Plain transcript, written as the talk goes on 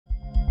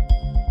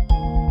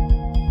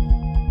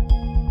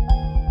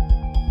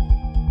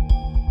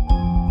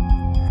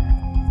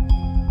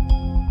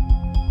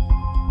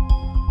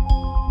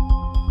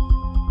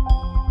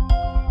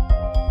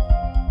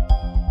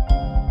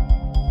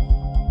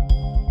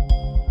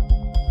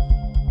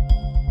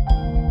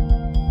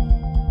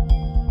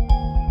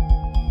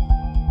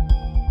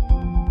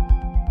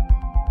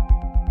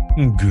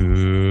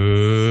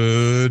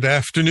Good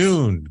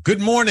afternoon, good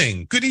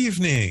morning, good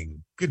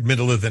evening, good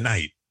middle of the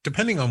night,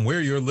 depending on where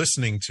you're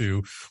listening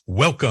to.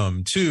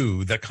 Welcome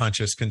to the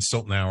Conscious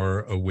Consultant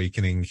Hour,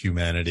 Awakening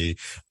Humanity.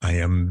 I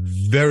am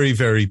very,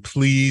 very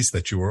pleased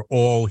that you are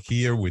all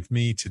here with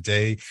me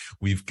today.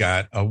 We've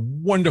got a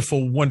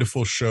wonderful,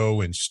 wonderful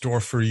show in store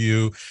for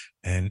you.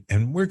 And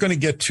we're going to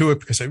get to it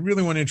because I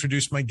really want to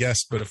introduce my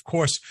guest. But of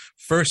course,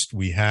 first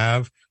we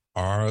have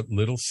our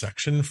little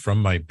section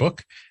from my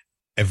book,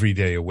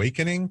 Everyday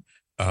Awakening,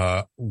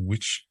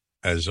 which,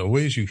 as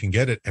always, you can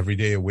get at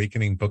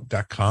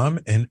everydayawakeningbook.com.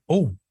 And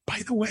oh, by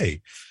the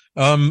way,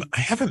 I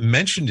haven't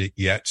mentioned it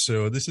yet,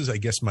 so this is, I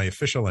guess, my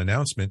official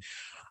announcement.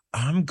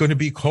 I'm going to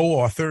be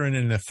co-author in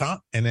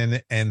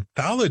an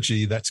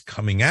anthology that's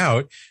coming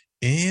out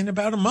in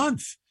about a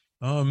month.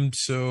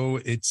 So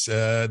it's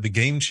the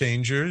Game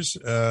Changers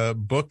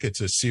book.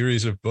 It's a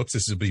series of books.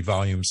 This will be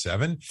volume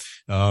 7.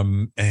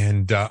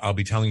 And I'll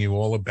be telling you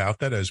all about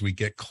that as we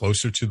get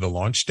closer to the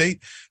launch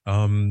date.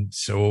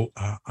 So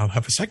I'll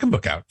have a second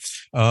book out.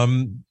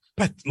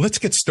 But let's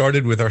get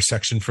started with our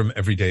section from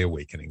Everyday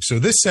Awakening. So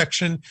this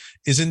section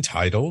is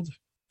entitled,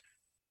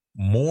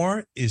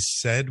 More is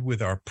Said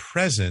with Our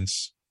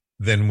Presence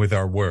Than with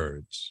Our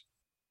Words.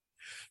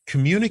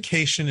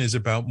 Communication is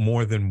about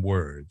more than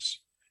words.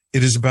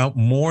 It is about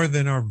more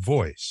than our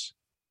voice,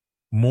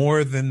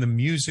 more than the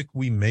music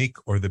we make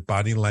or the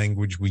body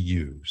language we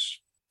use.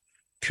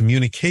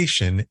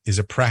 Communication is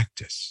a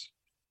practice.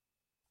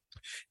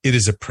 It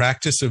is a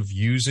practice of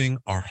using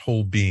our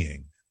whole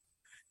being.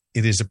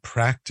 It is a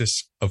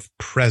practice of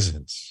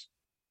presence.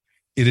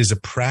 It is a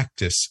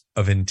practice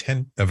of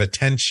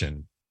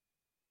attention.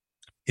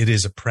 It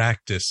is a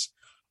practice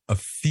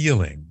of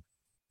feeling.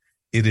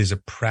 It is a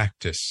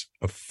practice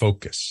of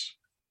focus.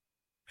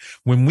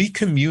 When we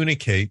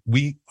communicate,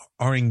 we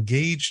are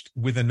engaged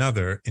with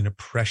another in a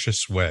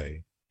precious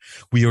way.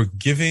 They are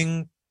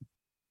giving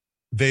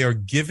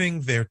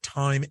their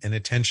time and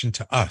attention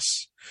to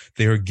us.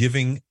 They are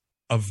giving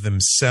of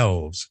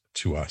themselves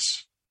to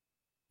us.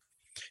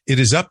 It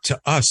is up to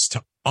us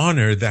to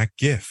honor that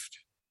gift,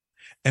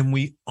 and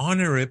we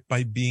honor it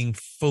by being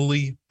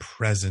fully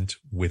present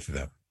with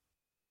them,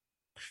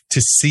 to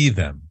see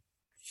them,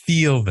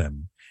 feel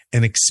them,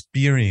 and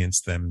experience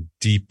them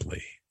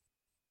deeply.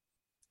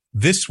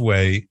 This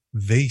way,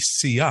 they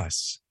see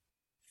us,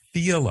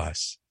 feel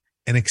us,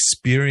 and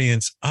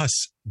experience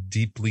us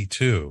deeply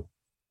too.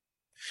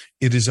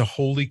 It is a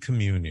holy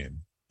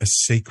communion, a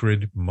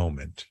sacred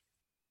moment.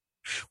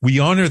 We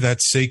honor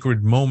that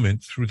sacred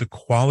moment through the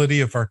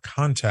quality of our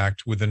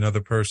contact with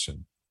another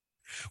person.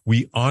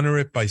 We honor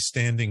it by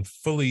standing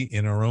fully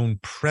in our own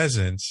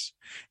presence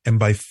and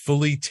by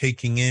fully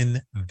taking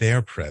in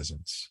their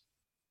presence.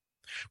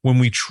 When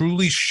we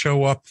truly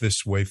show up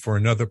this way for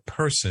another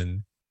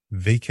person,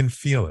 they can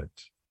feel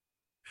it.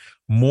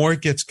 More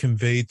gets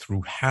conveyed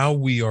through how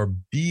we are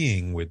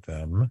being with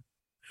them,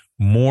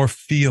 more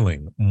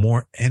feeling,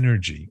 more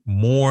energy,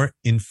 more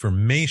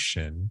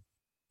information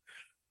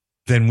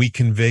than we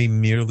convey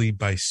merely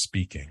by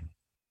speaking.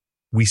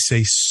 We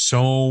say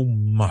so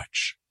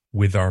much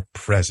with our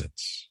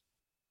presence.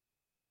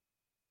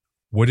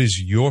 What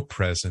is your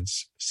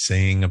presence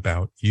saying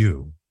about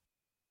you?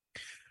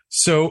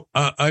 So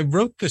I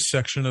wrote this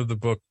section of the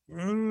book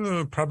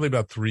probably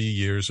about 4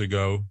 years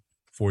ago,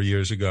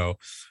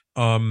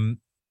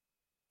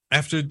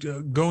 after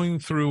going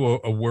through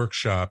a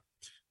workshop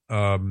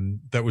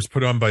that was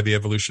put on by the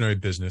Evolutionary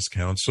Business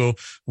Council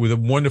with a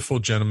wonderful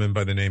gentleman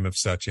by the name of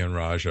Satyen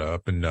Raja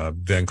up in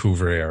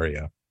Vancouver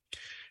area.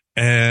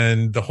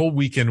 And the whole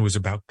weekend was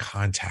about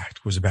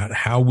contact, was about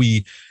how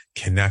we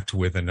connect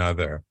with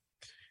another.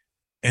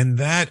 And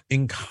that,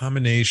 in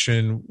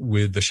combination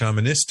with the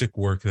shamanistic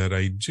work that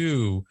I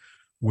do,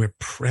 where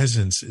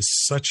presence is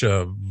such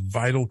a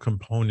vital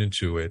component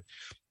to it,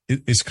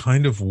 is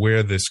kind of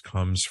where this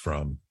comes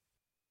from.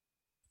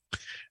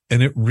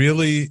 And it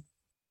really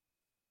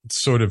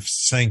sort of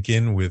sank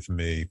in with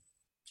me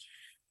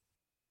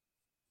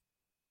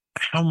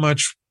how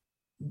much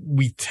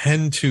we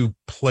tend to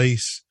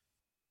place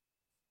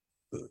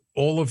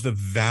all of the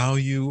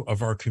value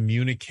of our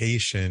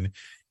communication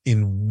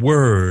in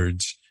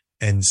words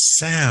and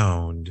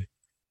sound,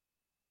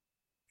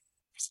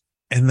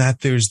 and that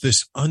there's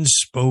this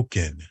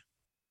unspoken,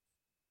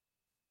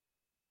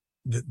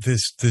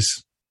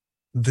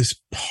 this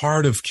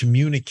part of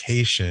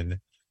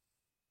communication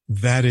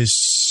that is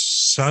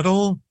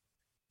subtle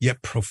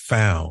yet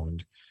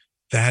profound,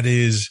 that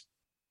is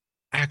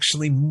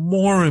actually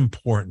more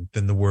important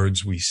than the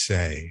words we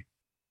say,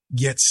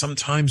 yet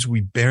sometimes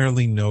we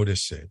barely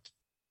notice it.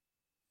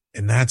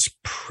 And that's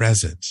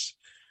presence.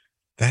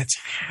 That's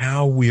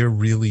how we're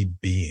really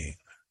being.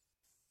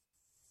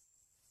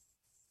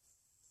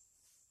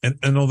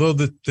 And although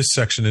this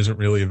section isn't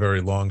really a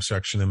very long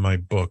section in my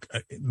book,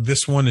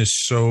 this one is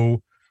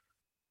so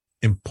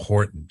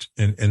important.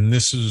 And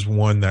this is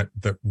one that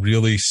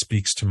really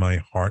speaks to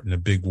my heart in a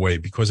big way,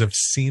 because I've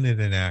seen it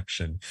in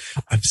action.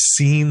 I've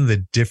seen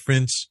the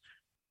difference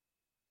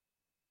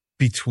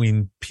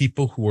between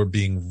people who are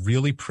being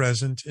really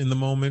present in the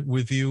moment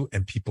with you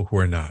and people who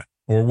are not,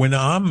 or when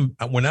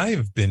I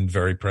have been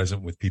very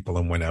present with people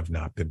and when I've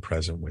not been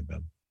present with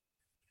them.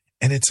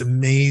 And it's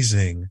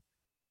amazing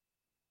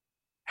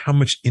how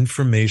much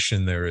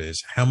information there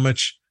is, how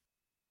much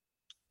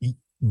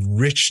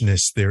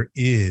richness there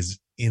is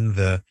in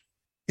the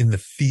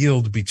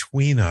field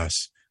between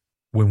us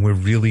when we're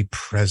really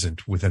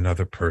present with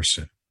another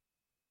person.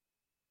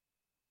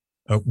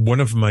 One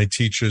of my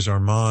teachers,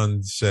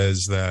 Armand,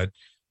 says that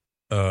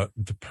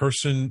the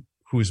person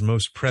who is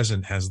most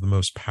present has the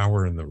most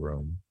power in the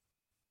room.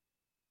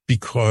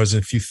 Because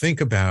if you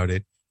think about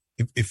it,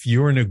 if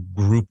you're in a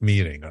group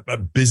meeting, a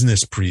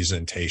business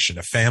presentation,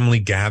 a family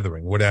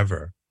gathering,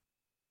 whatever,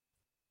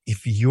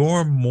 if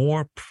you're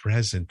more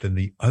present than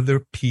the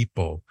other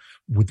people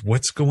with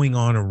what's going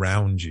on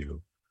around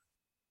you,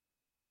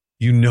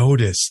 you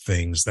notice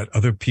things that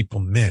other people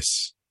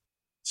miss.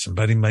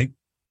 Somebody might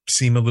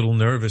seem a little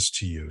nervous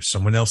to you,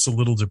 someone else a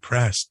little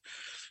depressed,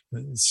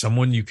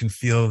 someone you can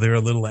feel they're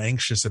a little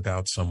anxious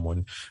about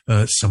someone,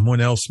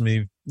 someone else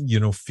may,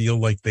 feel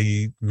like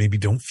they maybe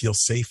don't feel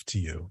safe to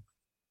you.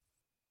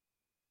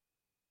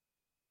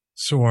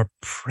 So our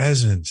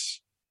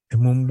presence,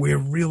 and when we're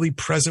really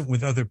present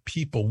with other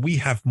people, we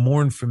have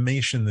more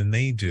information than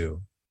they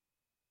do.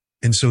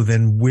 And so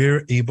then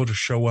we're able to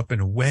show up in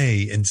a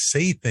way and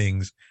say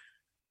things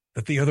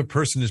that the other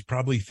person is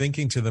probably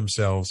thinking to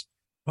themselves,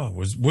 oh,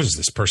 was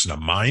this person a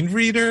mind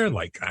reader?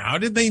 Like, how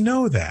did they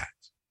know that?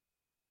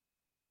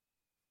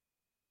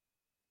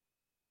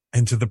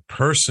 And to the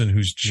person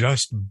who's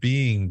just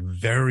being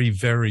very,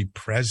 very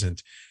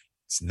present,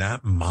 it's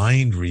not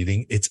mind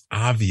reading. It's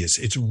obvious.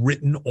 It's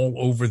written all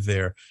over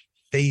their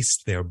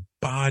face, their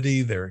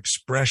body, their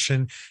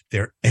expression,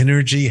 their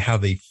energy, how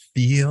they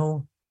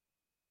feel.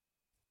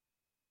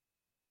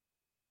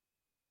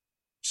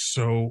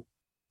 So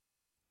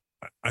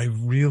I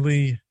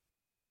really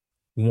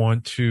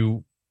want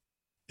to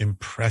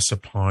impress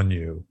upon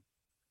you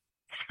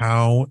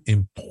how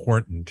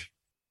important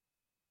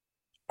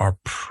our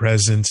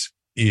presence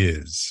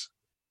is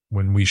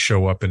when we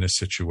show up in a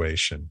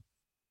situation.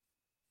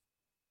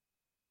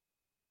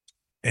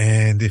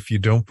 And if you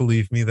don't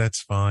believe me,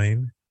 that's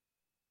fine.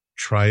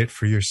 Try it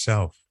for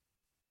yourself.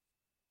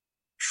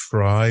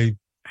 Try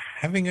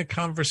having a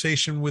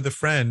conversation with a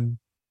friend,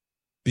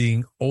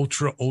 being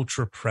ultra,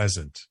 ultra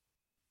present,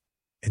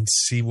 and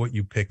see what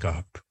you pick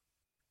up.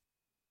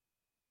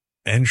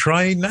 And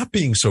try not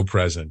being so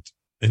present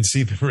and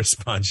see the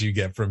response you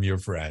get from your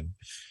friend.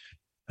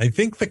 I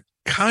think the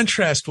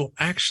contrast will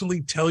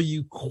actually tell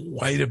you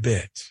quite a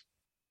bit.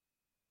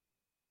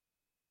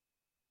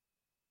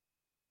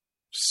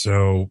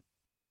 So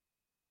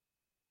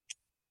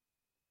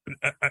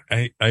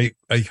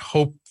I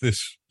hope this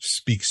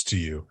speaks to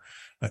you.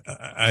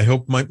 I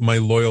hope my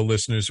loyal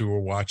listeners who are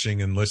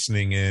watching and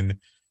listening in,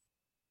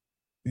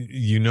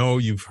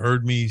 you've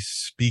heard me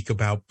speak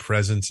about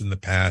presence in the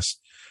past,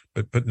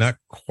 but not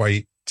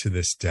quite to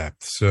this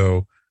depth.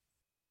 So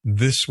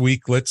this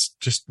week, let's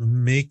just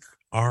make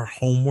our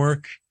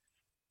homework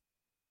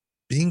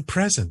being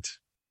present.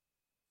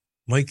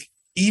 Like,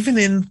 even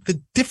in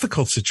the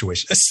difficult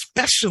situations,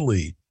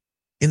 especially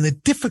in the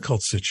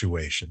difficult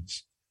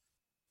situations,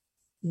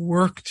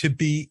 work to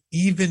be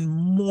even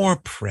more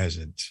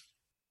present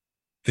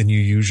than you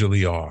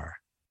usually are.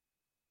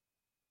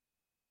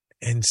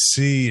 And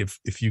see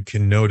if you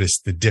can notice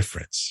the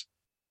difference.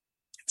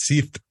 See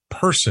if the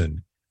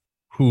person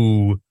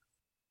who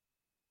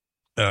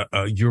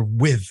you're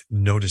with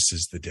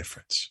notices the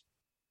difference.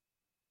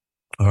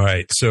 All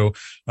right. So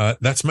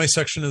that's my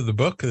section of the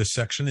book. The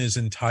section is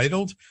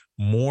entitled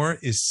More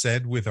is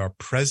Said with Our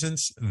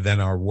Presence Than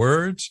Our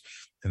Words.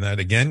 And that,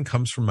 again,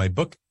 comes from my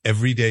book,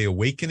 Everyday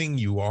Awakening.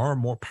 You are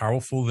more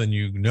powerful than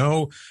you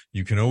know.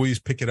 You can always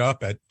pick it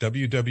up at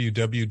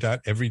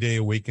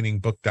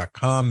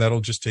www.everydayawakeningbook.com.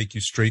 That'll just take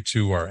you straight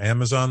to our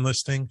Amazon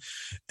listing.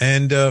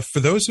 And for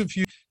those of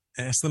you,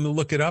 ask them to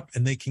look it up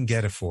and they can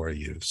get it for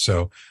you.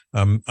 So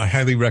I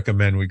highly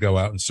recommend we go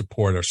out and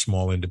support our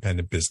small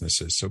independent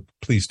businesses. So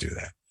please do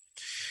that.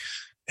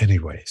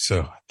 Anyway,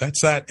 so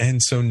that's that.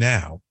 And so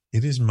now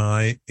it is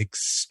my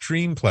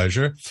extreme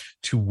pleasure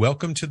to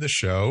welcome to the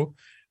show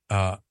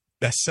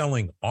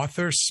best-selling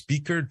author,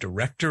 speaker,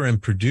 director,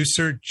 and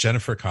producer,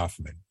 Jennifer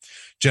Kaufman.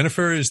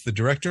 Jennifer is the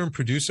director and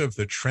producer of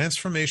the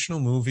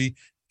transformational movie,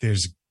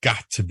 There's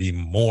Got to Be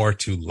More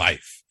to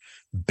Life,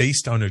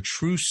 based on a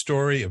true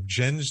story of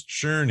Jen's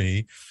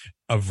journey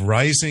of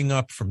rising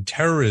up from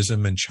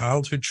terrorism and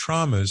childhood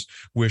traumas,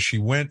 where she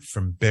went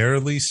from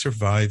barely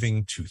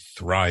surviving to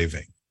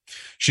thriving.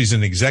 She's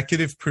an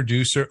executive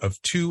producer of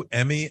 2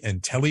 Emmy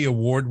and Telly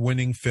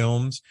Award-winning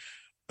films,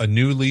 A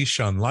New Leash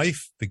on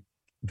Life, The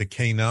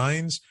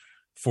K-9s,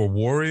 For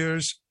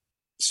Warriors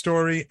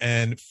story,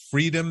 and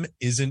Freedom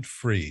Isn't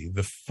Free,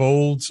 The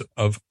Folds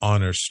of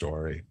Honor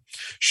story.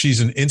 She's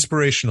an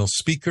inspirational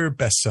speaker,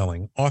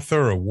 best-selling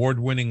author,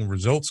 award-winning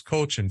results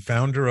coach, and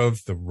founder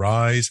of the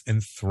Rise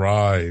and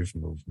Thrive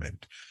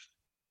movement.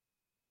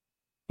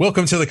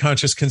 Welcome to the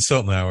Conscious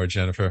Consultant Hour,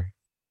 Jennifer.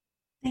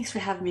 Thanks for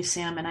having me,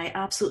 Sam. And I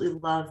absolutely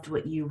loved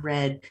what you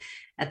read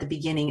at the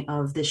beginning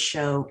of this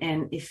show.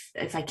 And if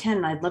I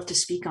can, I'd love to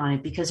speak on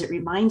it because it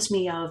reminds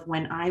me of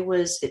when I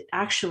was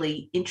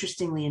actually,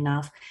 interestingly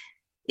enough,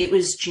 it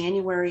was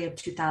January of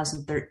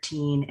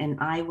 2013, and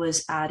I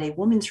was at a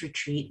women's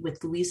retreat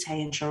with Louise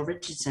Hay and Cheryl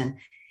Richardson,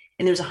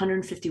 and there was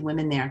 150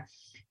 women there.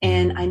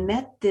 And I Mm,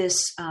 met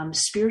this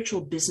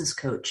spiritual business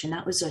coach, and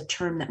that was a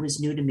term that was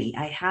new to me.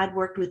 I had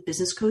worked with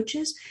business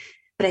coaches,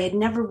 but I had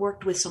never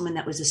worked with someone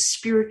that was a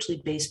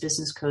spiritually based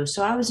business coach.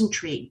 So I was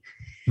intrigued.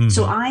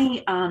 So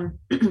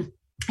mhm.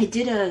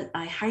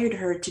 I hired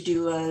her to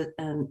do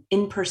an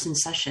in-person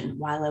session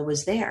while I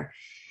was there.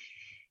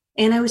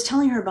 And I was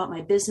telling her about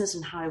my business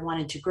and how I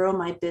wanted to grow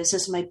my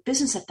business. My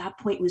business at that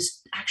point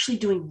was actually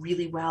doing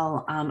really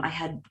well. I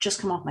had just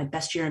come off my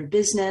best year in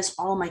business.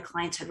 All of my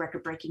clients had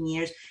record breaking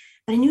years,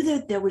 but I knew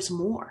that there was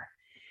more.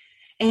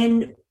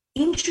 And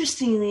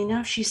interestingly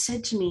enough, she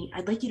said to me,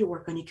 I'd like you to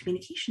work on your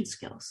communication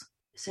skills.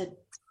 I said,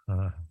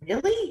 Uh,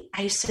 really?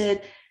 I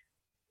said,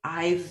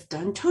 I've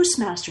done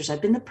Toastmasters.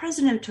 I've been the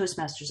president of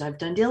Toastmasters. I've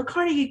done Dale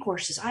Carnegie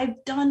courses.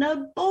 I've done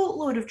a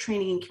boatload of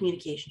training in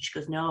communication. She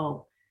goes,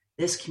 no,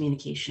 this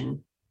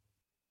communication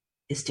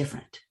is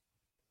different.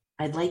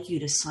 I'd like you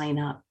to sign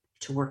up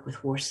to work with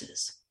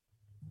horses.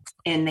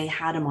 And they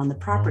had him on the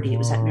property. It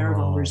was at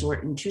Maryville oh.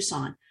 Resort in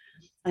Tucson.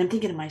 And I'm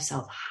thinking to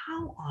myself,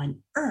 how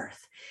on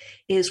earth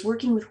is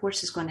working with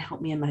horses going to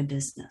help me in my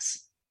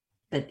business?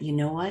 But you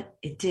know what?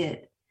 It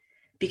did,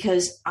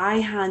 because I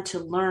had to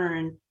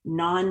learn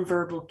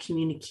nonverbal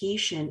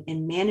communication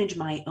and manage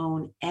my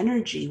own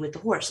energy with the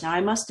horse. Now,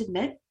 I must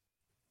admit,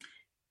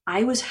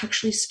 I was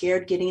actually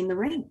scared getting in the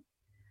ring.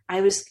 I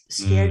was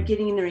scared Mm,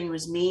 getting in the ring. It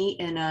was me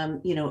and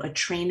a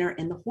trainer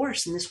and the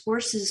horse. And this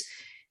horse is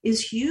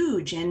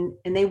huge, and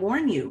they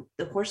warn you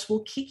the horse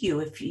will kick you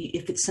if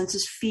it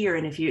senses fear,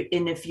 and if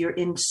you're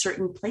in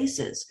certain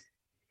places.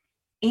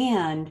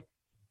 And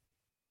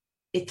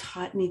it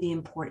taught me the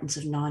importance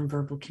of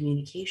nonverbal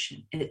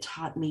communication, and it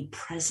taught me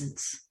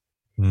presence.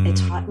 It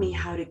taught me mm,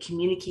 how to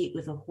communicate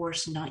with a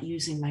horse not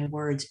using my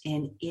words,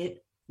 and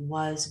it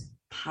was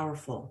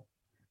powerful.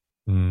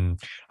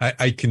 mm.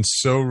 I can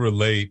so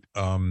relate.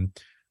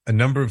 A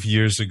number of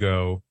years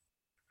ago,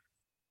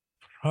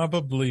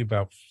 probably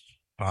about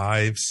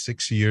 5,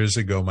 6 years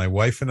ago, my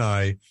wife and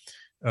I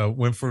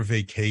went for a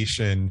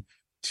vacation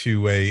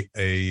to a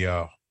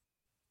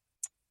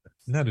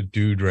not a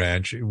dude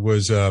ranch. It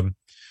was uh,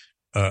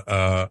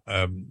 uh,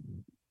 um,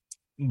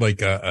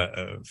 like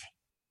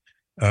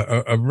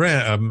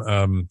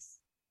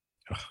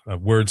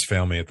words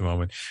fail me at the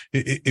moment.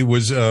 It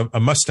was a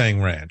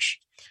Mustang ranch,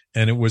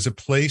 and it was a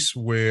place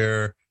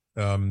where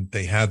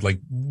they had like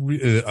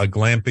a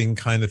glamping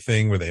kind of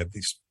thing where they had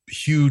these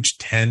huge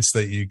tents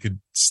that you could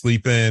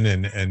sleep in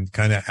and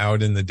kind of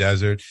out in the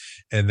desert.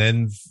 And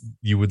then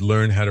you would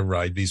learn how to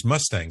ride these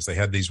Mustangs. They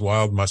had these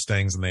wild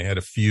Mustangs, and they had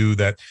a few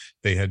that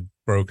they had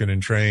broken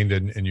and trained,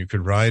 and you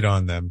could ride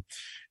on them.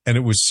 And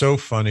it was so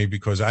funny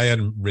because I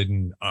hadn't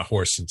ridden a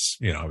horse since,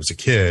 I was a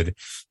kid,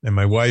 and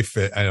my wife,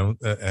 I don't,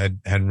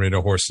 hadn't ridden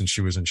a horse since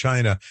she was in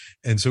China.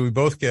 And so we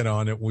both get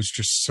on. It was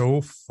just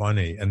so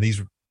funny. And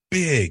these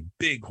big,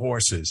 big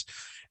horses.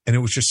 And it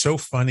was just so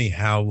funny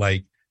how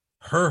like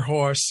her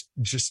horse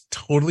just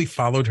totally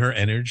followed her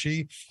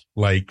energy.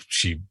 Like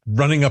she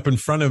running up in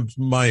front of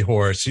my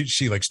horse.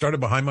 She like started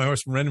behind my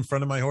horse, ran in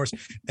front of my horse,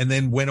 and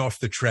then went off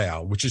the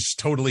trail, which is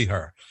totally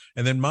her.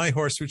 And then my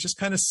horse was just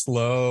kind of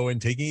slow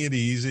and taking it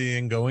easy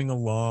and going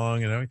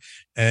along,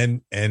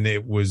 and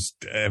it was,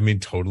 I mean,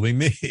 totally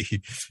me.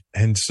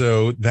 And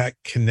so that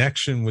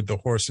connection with the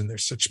horse, and they're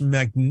such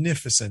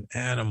magnificent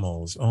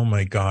animals. Oh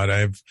my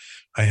God.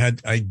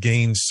 I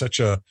gained such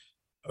a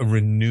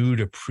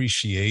renewed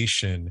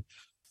appreciation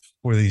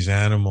for these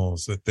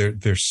animals, that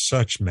they're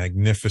such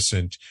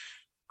magnificent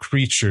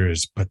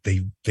creatures, but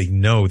they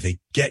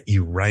get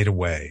you right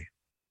away.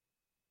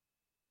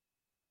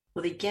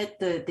 Well,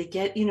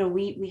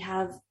 we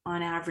have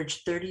on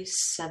average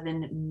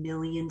 37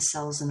 million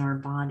cells in our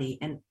body,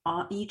 and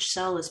each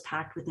cell is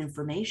packed with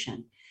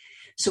information.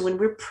 So when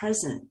we're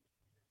present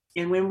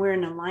and when we're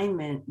in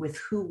alignment with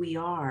who we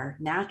are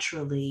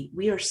naturally,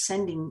 we are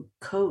sending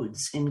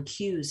codes and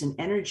cues and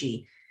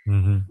energy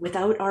Mm-hmm.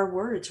 without our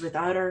words,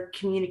 without our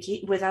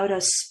communicate, without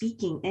us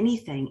speaking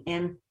anything.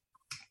 And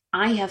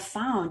I have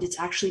found it's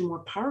actually more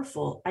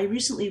powerful. I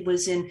recently it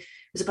was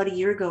about a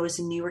year ago, I was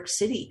in New York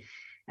City,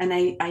 and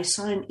I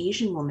saw an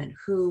Asian woman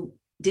who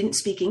didn't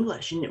speak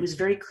English, and it was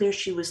very clear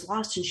she was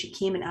lost, and she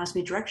came and asked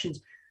me directions.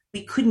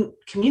 We couldn't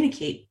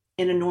communicate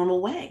in a normal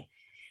way,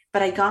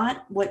 but I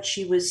got what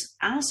she was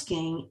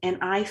asking, and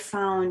I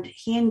found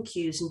hand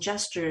cues and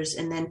gestures,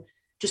 and then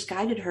just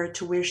guided her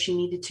to where she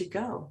needed to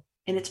go.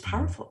 And it's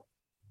powerful.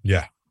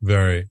 Yeah,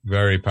 very,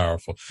 very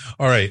powerful.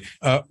 All right.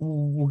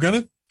 We're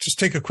going to just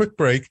take a quick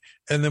break.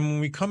 And then when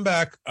we come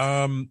back,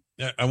 I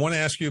want to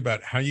ask you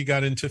about how you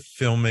got into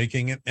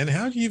filmmaking, and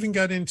how you even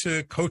got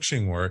into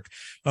coaching work,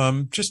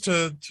 just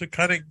to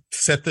kind of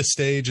set the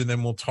stage. And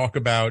then we'll talk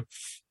about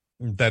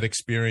that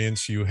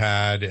experience you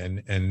had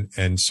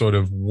and sort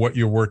of what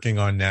you're working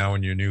on now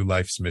in your new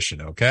life's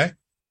mission. Okay.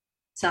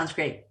 Sounds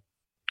great.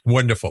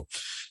 Wonderful.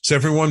 So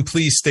everyone,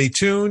 please stay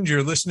tuned.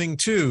 You're listening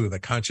to the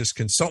Conscious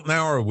Consultant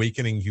Hour,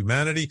 Awakening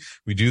Humanity.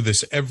 We do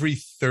this every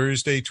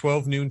Thursday,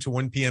 12 noon to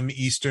 1 p.m.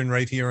 Eastern,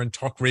 right here on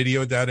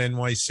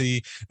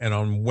talkradio.nyc, and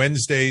on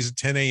Wednesdays at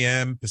 10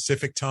 a.m.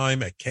 Pacific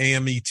time at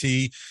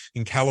KMET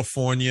in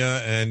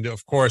California. And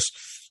of course,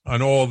 on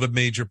all the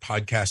major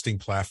podcasting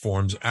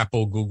platforms,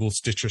 Apple, Google,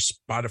 Stitcher,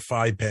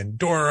 Spotify,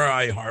 Pandora,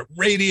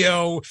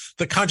 iHeartRadio.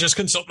 The Conscious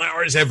Consultant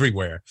Hour is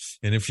everywhere.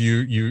 And if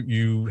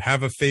you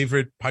have a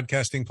favorite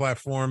podcasting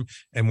platform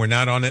and we're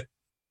not on it,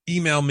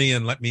 email me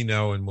and let me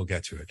know and we'll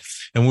get to it.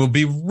 And we'll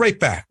be right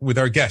back with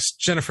our guest,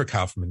 Jennifer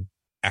Kaufman,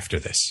 after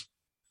this.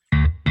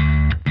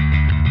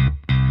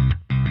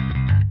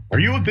 Are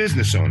you a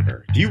business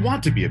owner? Do you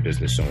want to be a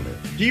business owner?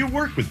 Do you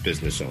work with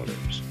business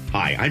owners?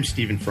 Hi, I'm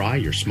Stephen Fry,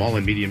 your small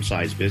and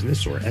medium-sized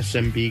business, or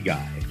SMB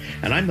guy,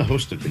 and I'm the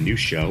host of the new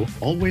show,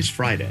 Always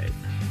Friday.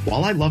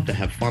 While I love to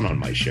have fun on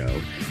my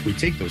show, we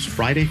take those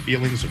Friday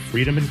feelings of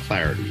freedom and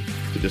clarity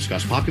to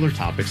discuss popular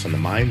topics on the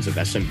minds of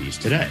SMBs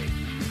today.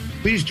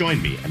 Please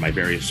join me and my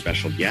various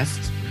special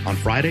guests on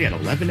Friday at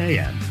 11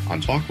 a.m.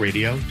 on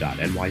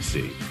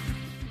talkradio.nyc.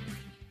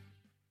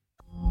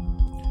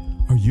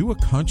 Are you a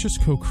conscious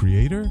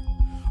co-creator?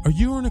 Are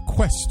you on a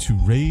quest to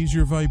raise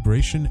your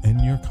vibration and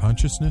your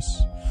consciousness?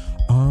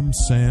 I'm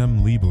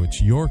Sam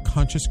Leibowitz, your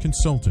conscious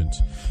consultant,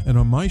 and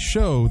on my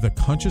show, The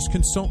Conscious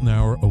Consultant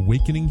Hour,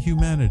 Awakening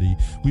Humanity,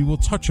 we will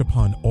touch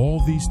upon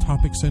all these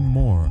topics and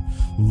more.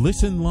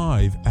 Listen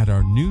live at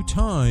our new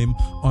time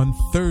on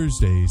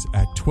Thursdays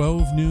at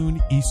 12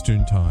 noon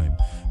Eastern Time.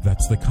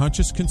 That's The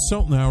Conscious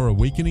Consultant Hour,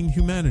 Awakening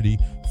Humanity,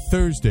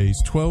 Thursdays,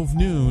 12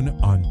 noon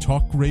on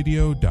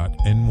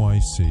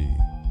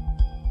talkradio.nyc.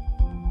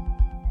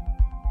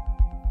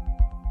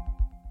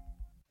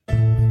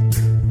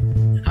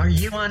 Are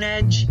you on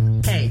edge?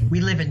 Hey, we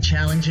live in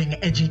challenging,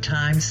 edgy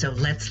times, so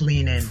let's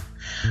lean in.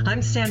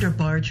 I'm Sandra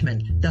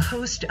Bargman, the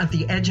host of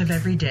The Edge of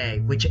Every Day,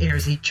 which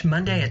airs each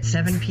Monday at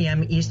 7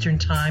 p.m. Eastern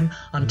Time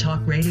on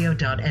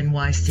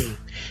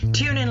talkradio.nyc.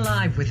 Tune in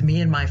live with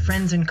me and my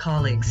friends and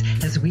colleagues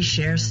as we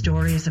share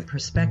stories and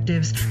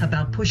perspectives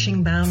about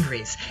pushing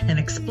boundaries and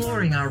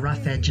exploring our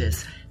rough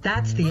edges.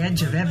 That's The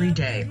Edge of Every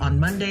Day on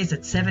Mondays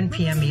at 7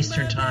 p.m.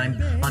 Eastern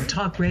Time on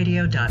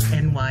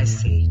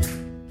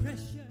talkradio.nyc.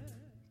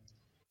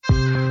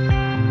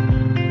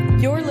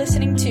 You're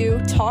listening to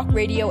Talk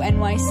Radio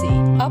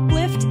NYC.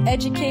 Uplift,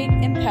 educate,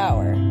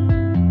 empower.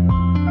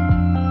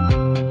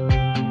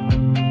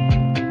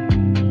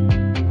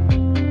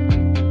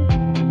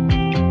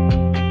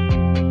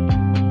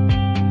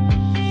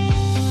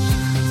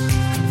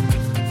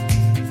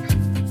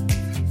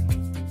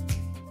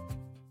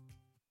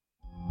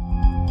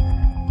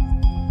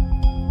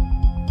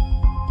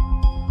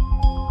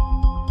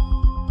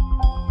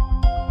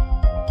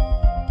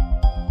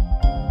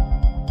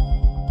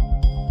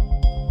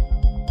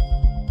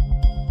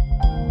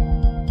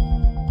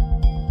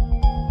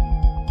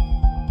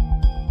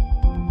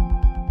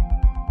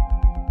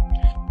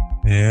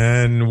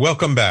 And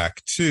welcome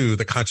back to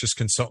the Conscious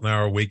Consultant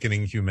Hour,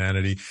 Awakening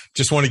Humanity.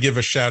 Just want to give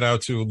a shout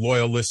out to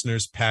loyal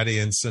listeners, Patty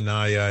and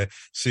Sanaya. I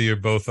see you're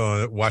both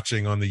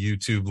watching on the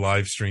YouTube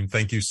live stream.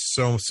 Thank you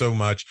so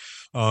much.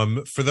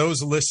 For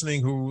those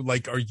listening who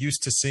are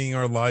used to seeing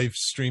our live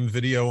stream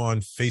video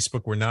on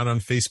Facebook, we're not on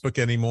Facebook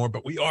anymore,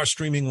 but we are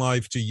streaming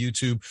live to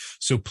YouTube.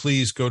 So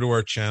please go to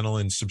our channel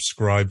and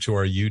subscribe to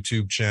our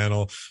YouTube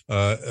channel.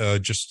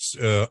 Just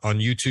on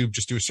YouTube,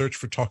 just do a search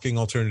for Talking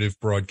Alternative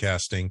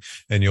Broadcasting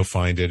and you'll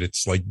find it.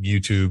 It's like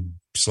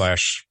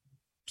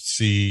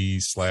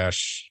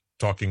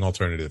YouTube/C/Talking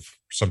Alternative,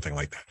 something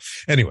like that.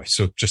 Anyway,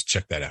 so just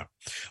check that out.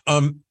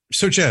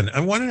 So Jen, I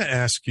wanted to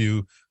ask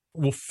you,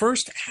 well,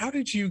 first, how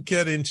did you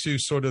get into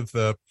sort of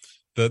the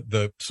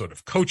sort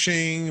of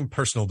coaching,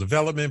 personal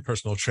development,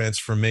 personal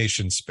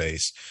transformation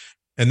space?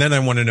 And then I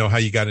want to know how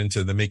you got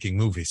into the making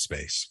movie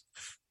space.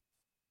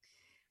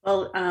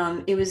 Well,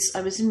 I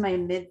was in my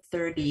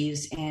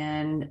mid-30s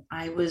and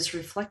I was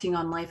reflecting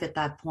on life at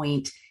that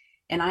point.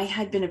 And I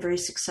had been a very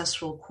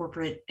successful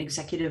corporate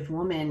executive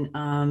woman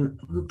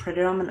who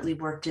predominantly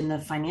worked in the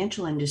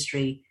financial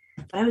industry,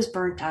 but I was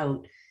burnt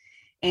out.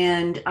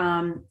 And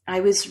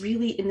I was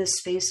really in this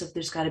space of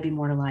there's got to be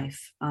more to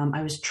life.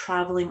 I was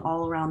traveling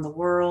all around the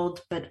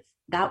world, but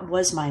that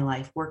was my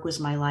life. Work was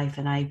my life.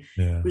 And I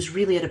was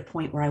really at a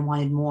point where I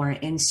wanted more.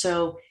 And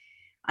so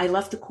I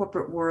left the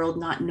corporate world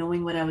not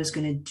knowing what I was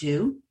going to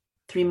do.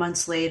 3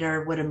 months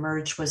later, what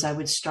emerged was I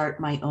would start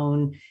my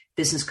own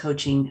business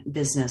coaching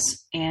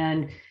business.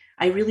 And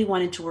I really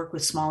wanted to work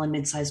with small and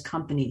mid-sized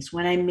companies.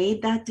 When I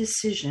made that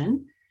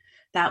decision,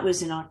 that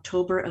was in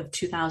October of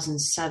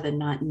 2007,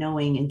 not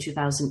knowing in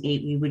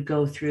 2008 we would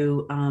go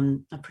through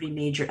a pretty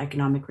major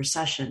economic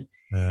recession.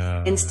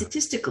 And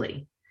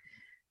statistically,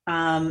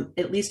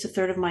 at least a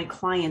third of my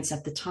clients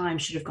at the time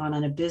should have gone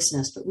out of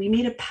business, but we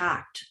made a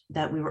pact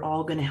that we were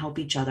all going to help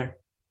each other.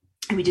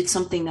 And we did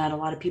something that a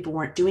lot of people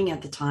weren't doing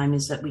at the time,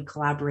 is that we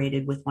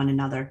collaborated with one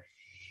another.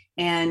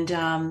 And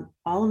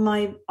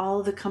all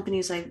of the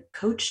companies I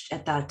coached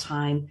at that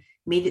time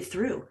made it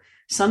through.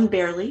 Some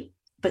barely,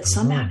 but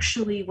some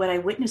actually, what I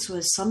witnessed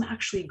was some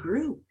actually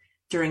grew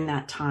during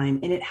that time.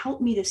 And it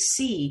helped me to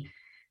see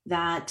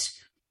that,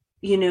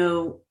 you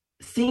know,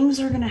 things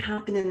are going to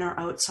happen in our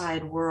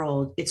outside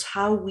world. It's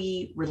how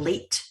we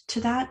relate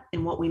to that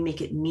and what we make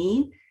it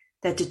mean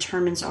that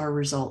determines our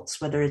results,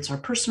 whether it's our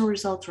personal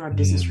results or our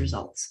business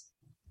results.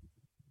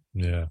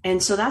 Yeah.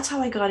 And so that's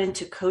how I got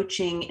into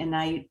coaching. And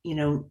I, you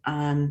know,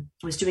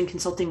 was doing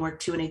consulting work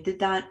too. And I did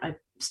that. I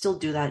still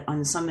do that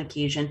on some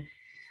occasion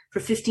for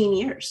 15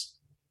 years.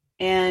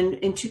 And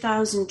in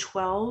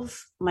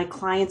 2012, my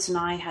clients and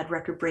I had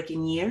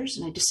record-breaking years,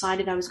 and I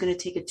decided I was going to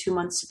take a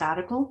 2-month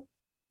sabbatical,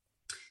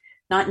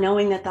 not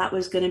knowing that that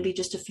was going to be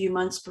just a few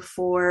months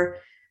before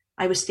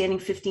I was standing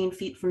 15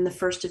 feet from the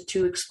first of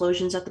 2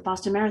 explosions at the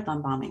Boston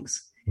Marathon bombings,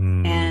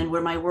 and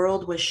where my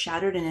world was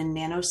shattered in a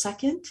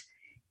nanosecond.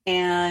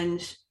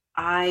 And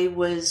I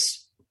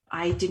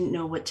didn't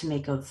know what to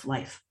make of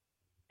life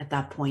at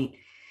that point.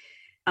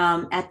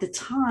 At the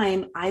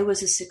time, I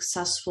was a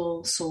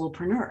successful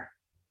solopreneur,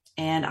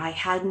 and I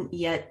hadn't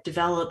yet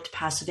developed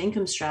passive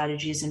income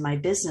strategies in my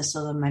business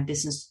so that my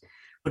business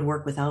would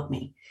work without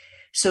me.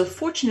 So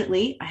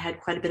fortunately, I had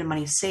quite a bit of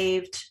money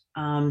saved,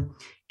 and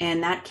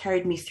that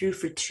carried me through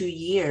for 2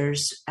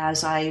 years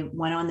as I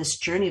went on this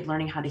journey of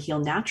learning how to heal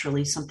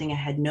naturally, something I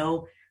had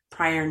no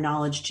prior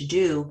knowledge to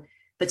do,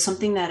 but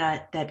something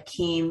that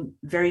came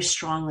very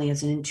strongly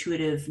as an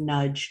intuitive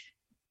nudge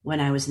when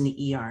I was in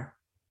the ER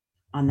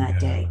on that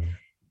day.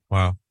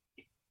 Wow.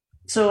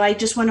 So I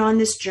just went on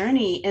this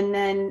journey. And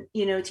then,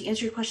 you know, to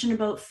answer your question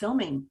about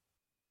filming.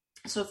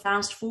 So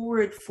fast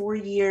forward 4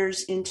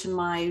 years into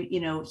my,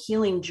 you know,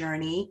 healing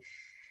journey,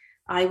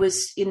 I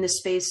was in the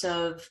space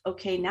of,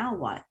 okay, now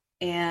what?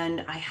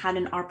 And I had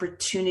an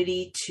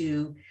opportunity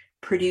to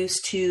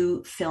produce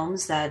 2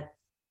 films that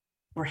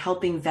were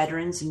helping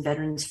veterans and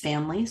veterans'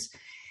 families.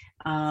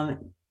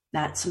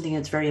 That's something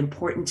that's very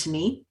important to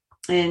me.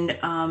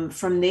 And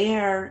from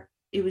there,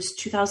 it was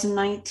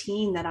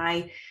 2019 that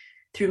I,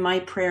 through my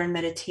prayer and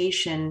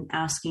meditation,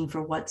 asking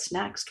for what's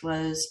next,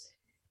 was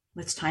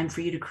it's time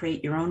for you to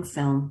create your own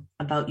film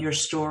about your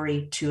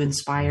story to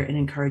inspire and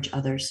encourage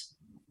others,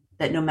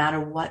 that no matter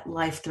what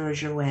life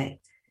throws your way,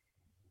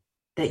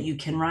 that you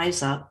can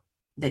rise up,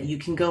 that you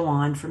can go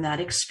on from that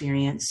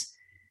experience,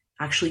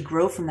 actually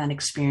grow from that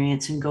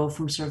experience, and go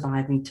from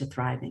surviving to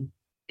thriving.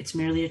 It's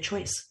merely a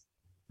choice.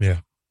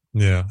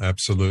 Yeah,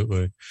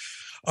 absolutely.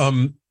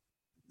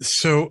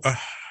 So,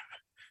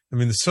 I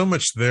mean, there's so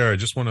much there. I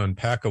just want to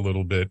unpack a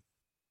little bit.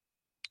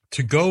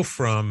 To go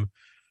from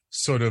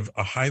sort of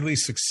a highly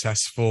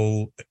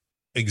successful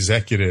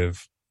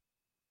executive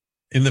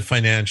in the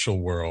financial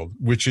world,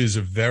 which is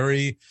a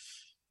very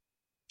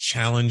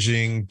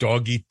challenging,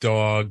 dog eat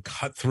dog,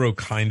 cutthroat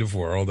kind of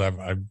world.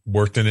 I've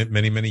worked in it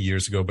many, many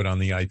years ago, but on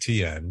the IT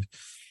end,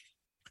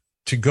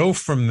 to go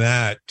from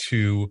that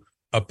to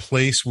a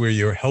place where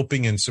you're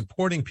helping and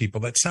supporting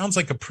people, that sounds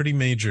like a pretty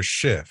major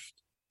shift.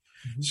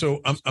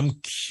 So I'm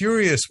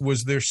curious,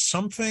 was there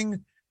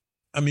something,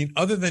 I mean,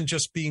 other than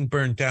just being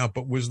burnt out,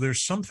 but was there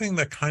something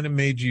that kind of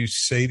made you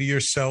say to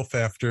yourself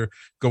after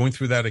going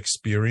through that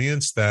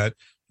experience that,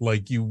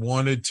 like, you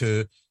wanted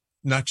to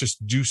not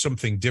just do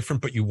something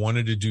different, but you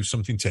wanted to do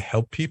something to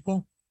help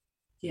people?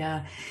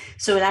 Yeah.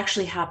 So it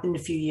actually happened a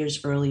few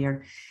years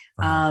earlier.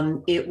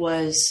 It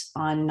was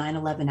on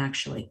 9/11,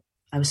 actually.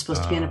 I was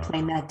supposed to be on a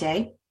plane that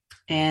day,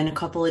 and a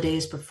couple of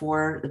days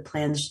before, the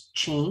plans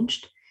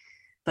changed.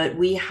 But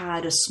we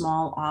had a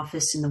small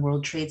office in the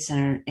World Trade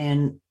Center,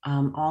 and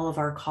all of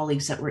our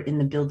colleagues that were in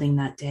the building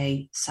that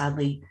day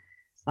sadly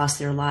lost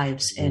their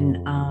lives.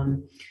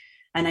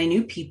 And I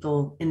knew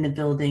people in the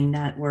building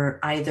that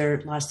were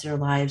either lost their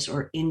lives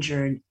or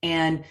injured.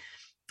 And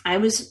I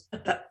was,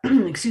 I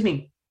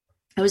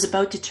was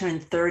about to turn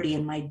 30,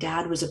 and my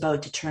dad was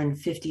about to turn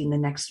 50 in the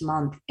next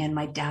month. And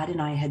my dad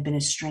and I had been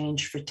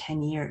estranged for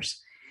 10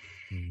 years.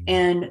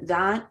 And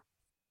that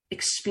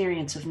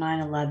experience of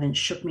 9/11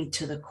 shook me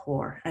to the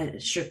core.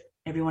 It shook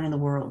everyone in the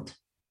world.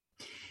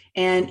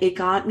 And it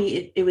got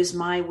me, it was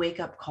my wake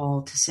up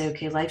call to say,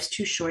 okay, life's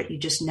too short. You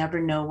just never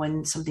know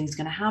when something's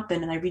going to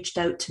happen. And I reached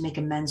out to make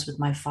amends with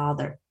my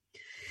father.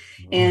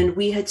 And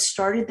we had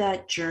started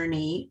that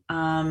journey.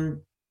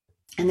 And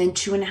then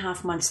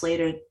 2.5 months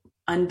later,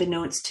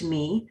 unbeknownst to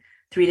me,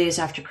 3 days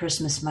after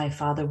Christmas, my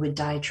father would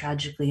die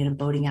tragically in a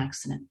boating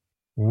accident.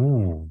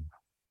 Ooh.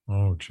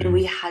 Oh, geez. And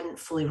we hadn't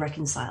fully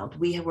reconciled.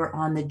 We were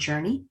on the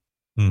journey,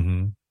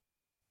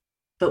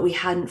 but we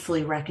hadn't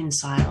fully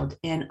reconciled.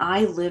 And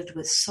I lived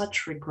with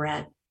such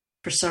regret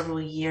for several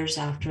years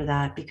after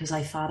that, because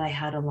I thought I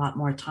had a lot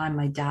more time.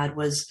 My dad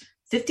was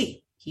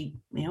 50. He,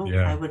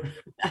 I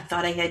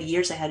thought I had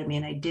years ahead of me,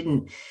 and I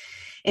didn't.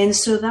 And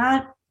so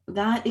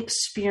that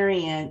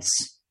experience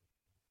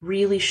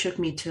really shook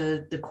me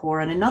to the core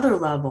on another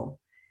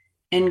level,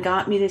 and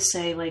got me to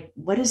say, like,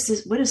 what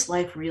is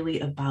life really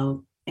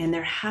about? And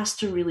there has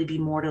to really be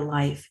more to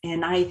life.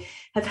 And I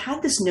have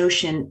had this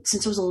notion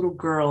since I was a little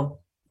girl,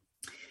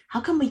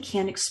 how come we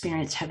can't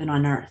experience heaven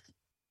on earth?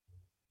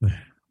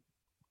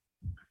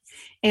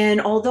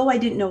 And although I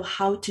didn't know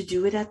how to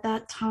do it at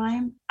that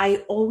time,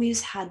 I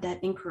always had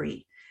that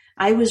inquiry.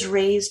 I was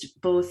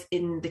raised both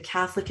in the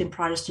Catholic and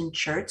Protestant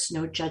church,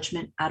 no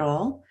judgment at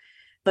all.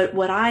 But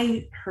what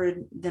I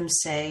heard them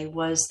say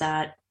was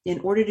that in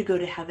order to go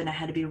to heaven, I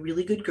had to be a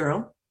really good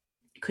girl,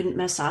 couldn't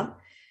mess up.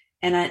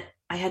 And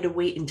I had to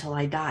wait until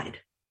I died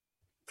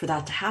for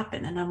that to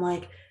happen. And I'm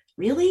like,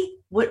 really?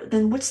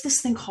 What's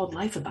this thing called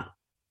life about?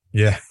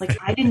 Yeah. Like,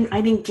 I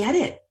didn't get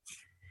it.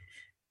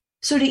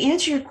 So to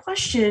answer your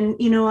question,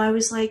 I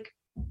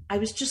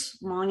was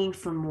just longing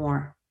for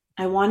more.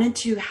 I wanted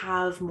to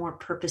have more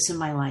purpose in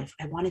my life.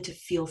 I wanted to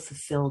feel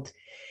fulfilled.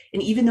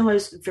 And even though I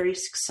was very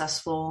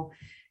successful,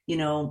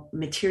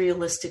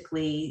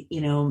 materialistically,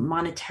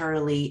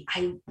 monetarily,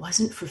 I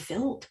wasn't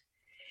fulfilled.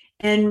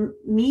 And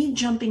me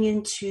jumping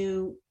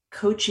into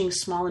coaching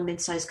small and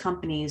mid-sized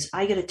companies,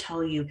 I got to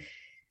tell you,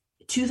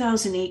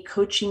 2008,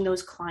 coaching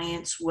those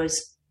clients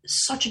was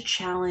such a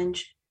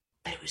challenge,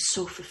 but it was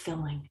so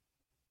fulfilling.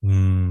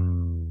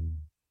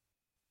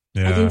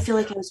 Yeah. I didn't feel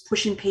like I was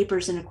pushing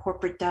papers in a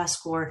corporate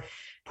desk or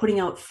putting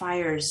out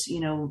fires,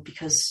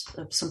 because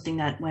of something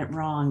that went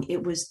wrong.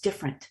 It was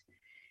different.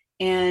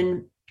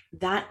 And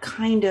that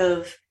kind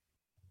of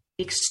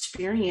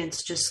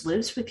experience just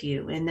lives with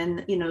you. And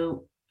then,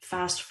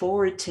 fast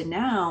forward to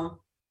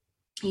now,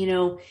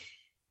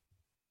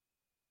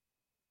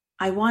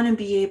 I want to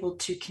be able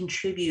to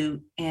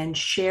contribute and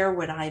share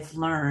what I've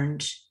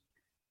learned,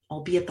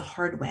 albeit the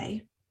hard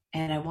way.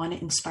 And I want to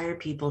inspire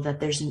people that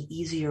there's an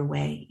easier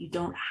way. You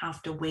don't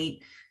have to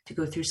wait to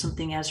go through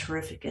something as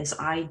horrific as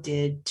I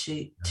did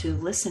to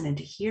listen and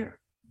to hear.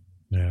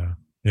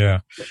 Yeah.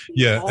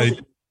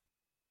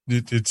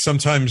 It's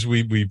sometimes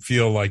we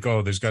feel like,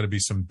 oh, there's got to be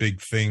some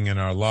big thing in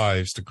our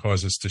lives to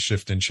cause us to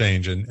shift and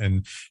change.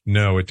 And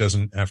no, it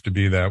doesn't have to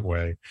be that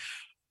way.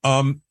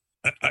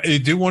 I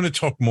do want to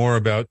talk more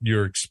about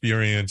your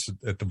experience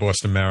at the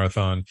Boston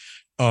Marathon.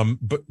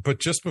 But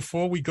just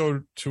before we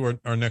go to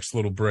our next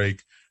little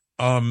break,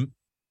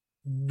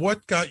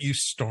 what got you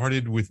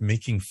started with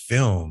making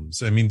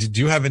films? I mean, did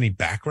you have any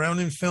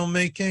background in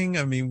filmmaking?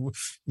 I mean,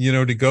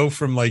 to go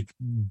from like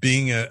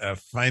being a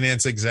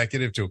finance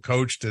executive to a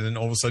coach to then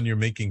all of a sudden you're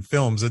making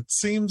films, it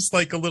seems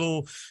like a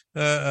little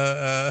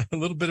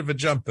bit of a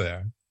jump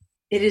there.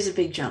 It is a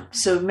big jump.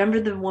 So remember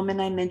the woman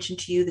I mentioned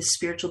to you, the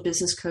spiritual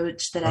business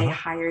coach that I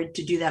hired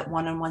to do that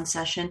one-on-one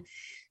session?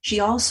 She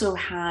also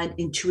had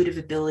intuitive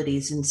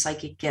abilities and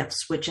psychic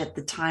gifts, which at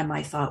the time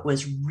I thought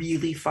was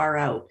really far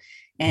out.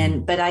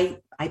 But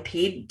I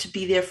paid to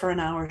be there for an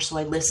hour, so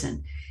I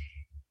listened.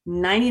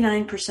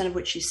 99% of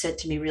what she said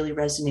to me really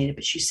resonated,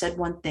 but she said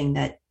one thing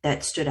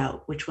that stood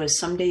out, which was,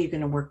 someday you're going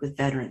to work with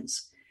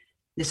veterans.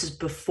 This is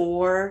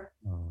before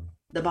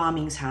the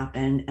bombings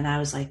happened. And I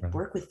was like,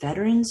 work with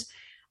veterans?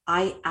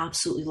 I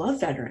absolutely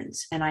love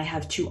veterans. And I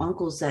have 2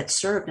 uncles that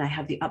served, and I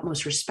have the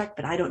utmost respect,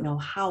 but I don't know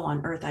how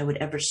on earth I would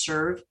ever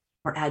serve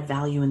or add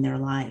value in their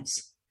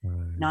lives.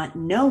 Not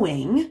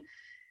knowing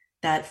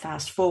that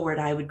fast forward,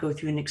 I would go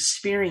through an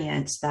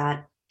experience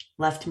that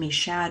left me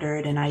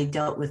shattered, and I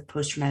dealt with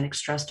post-traumatic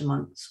stress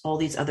amongst all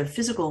these other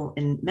physical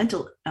and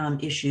mental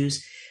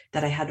issues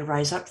that I had to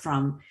rise up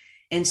from.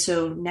 And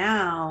so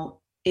now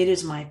it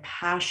is my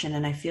passion,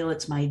 and I feel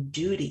it's my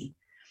duty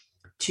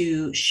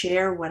to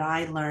share what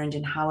I learned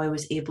and how I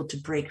was able to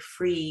break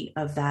free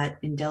of that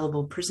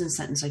indelible prison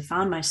sentence I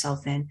found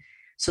myself in,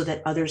 so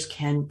that others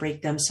can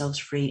break themselves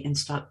free and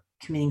stop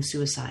committing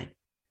suicide.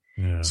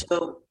 Yeah.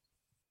 So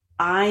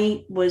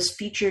I was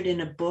featured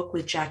in a book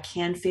with Jack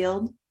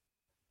Canfield,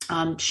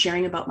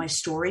 sharing about my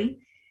story.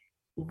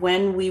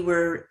 When we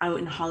were out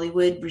in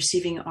Hollywood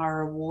receiving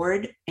our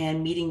award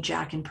and meeting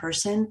Jack in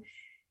person,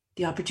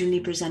 the opportunity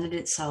presented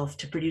itself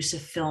to produce a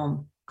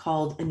film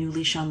called A New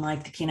Leash on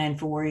Life, the Canine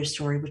for Warrior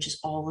story, which is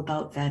all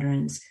about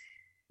veterans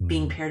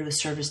being paired with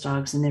service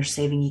dogs, and they're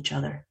saving each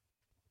other.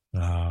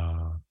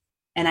 And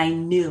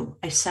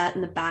I sat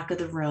in the back of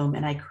the room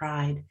and I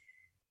cried.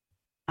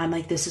 I'm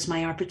like, this is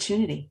my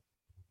opportunity.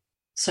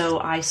 So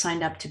I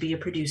signed up to be a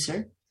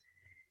producer,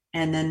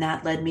 and then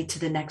that led me to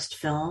the next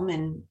film.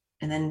 And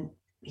then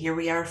here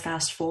we are,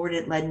 fast forward,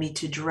 it led me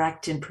to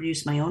direct and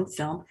produce my own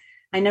film.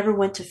 I never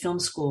went to film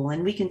school,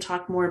 and we can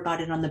talk more about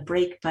it on the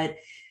break, but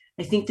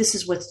I think this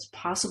is what's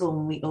possible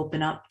when we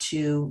open up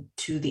to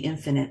the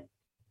infinite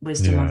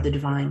wisdom of the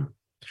divine.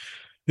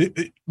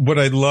 What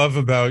I love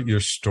about your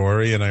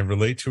story, and I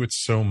relate to it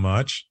so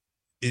much,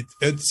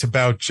 it's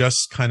about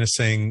just kind of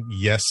saying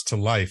yes to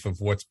life, of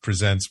what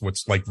presents,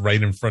 what's like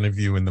right in front of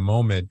you in the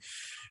moment.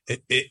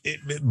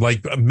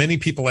 Like many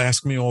people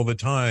ask me all the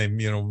time,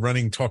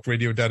 running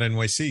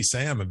talkradio.nyc,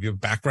 Sam, have you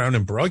have background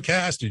in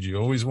broadcast? Did you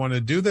always want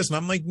to do this? And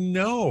I'm like,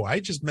 no, I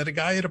just met a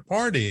guy at a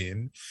party,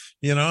 and,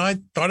 I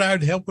thought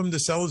I'd help him to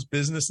sell his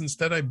business.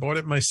 Instead, I bought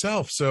it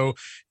myself. So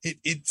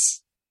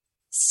it's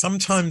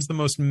sometimes the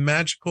most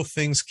magical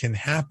things can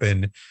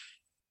happen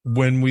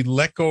when we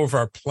let go of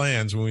our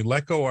plans, when we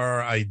let go of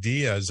our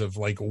ideas of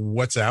like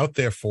what's out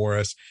there for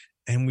us,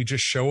 and we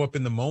just show up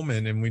in the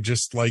moment and we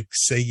just like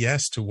say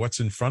yes to what's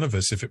in front of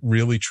us if it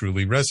really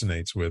truly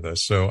resonates with us.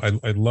 So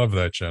I love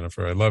that,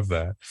 Jennifer. I love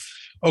that.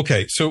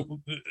 Okay,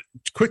 so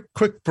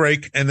quick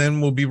break, and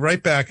then we'll be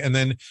right back. And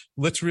then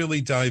let's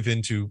really dive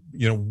into,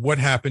 what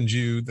happened to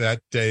you that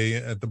day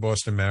at the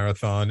Boston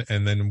Marathon,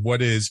 and then what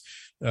is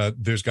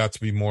There's Got to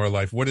Be More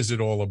Life. What is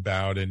it all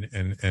about,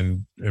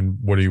 and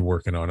what are you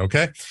working on?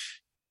 Okay,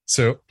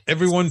 so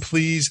everyone,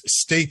 please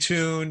stay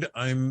tuned.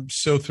 I'm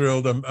so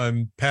thrilled.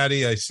 I'm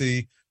Patty. I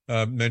see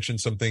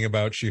mentioned something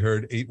about she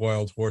heard 8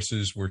 wild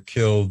horses were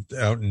killed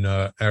out in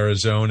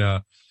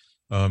Arizona.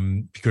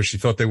 Because she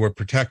thought they were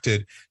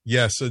protected.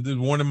 Yes,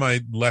 one of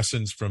my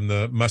lessons from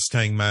the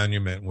Mustang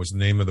Monument was the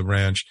name of the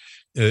ranch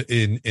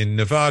in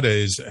Nevada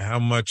is how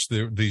much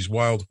these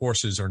wild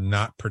horses are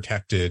not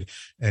protected,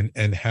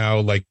 and how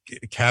like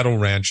cattle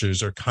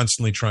ranchers are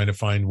constantly trying to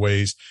find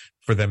ways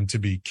for them to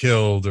be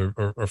killed,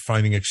 or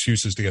finding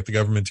excuses to get the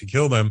government to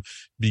kill them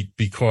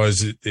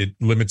because it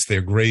limits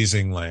their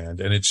grazing land.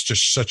 And it's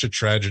just such a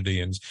tragedy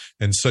and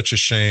such a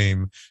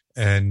shame.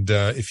 And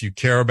if you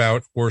care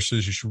about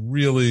horses, you should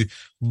really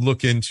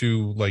look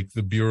into like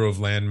the Bureau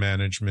of Land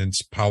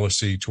Management's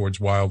policy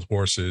towards wild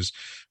horses,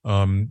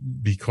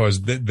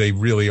 because they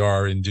really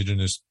are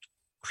indigenous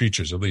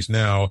creatures, at least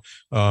now.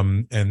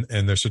 And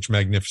they're such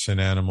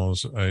magnificent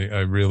animals. I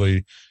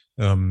really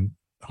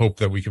hope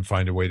that we can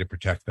find a way to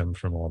protect them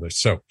from all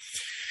this. So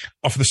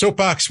off the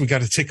soapbox, we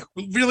got to take a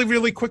really,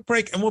 really quick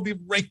break, and we'll be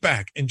right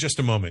back in just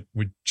a moment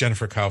with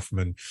Jennifer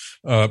Kaufman,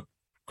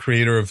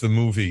 creator of the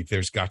movie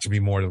There's Got to Be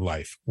More to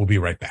Life. We'll be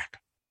right back.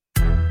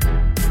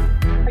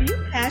 Are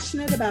you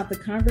passionate about the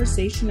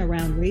conversation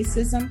around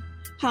racism?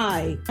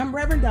 Hi, I'm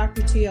Reverend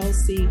Dr.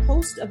 TLC,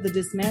 host of the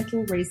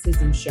Dismantle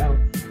Racism Show,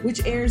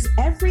 which airs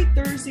every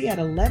Thursday at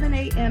 11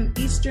 a.m.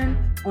 Eastern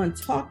on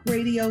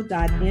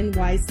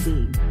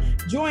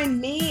talkradio.nyc. Join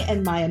me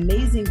and my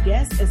amazing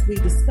guests as we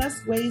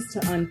discuss ways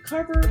to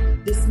uncover,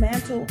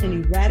 dismantle,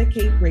 and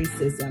eradicate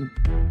racism.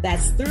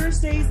 That's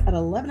Thursdays at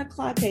 11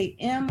 o'clock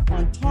a.m.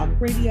 on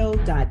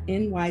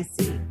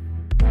talkradio.nyc.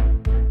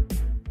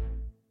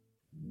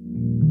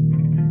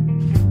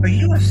 Are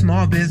you a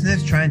small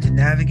business trying to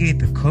navigate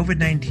the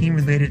COVID-19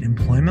 related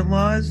employment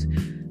laws?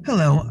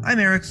 Hello, I'm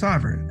Eric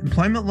Sauver,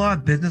 employment law,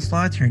 business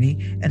law attorney,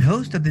 and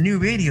host of the new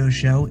radio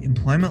show,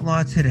 Employment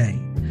Law Today.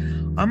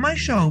 On my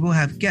show, we'll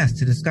have guests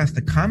to discuss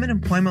the common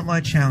employment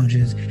law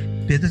challenges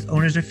business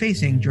owners are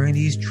facing during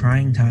these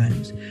trying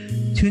times.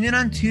 Tune in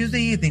on Tuesday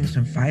evenings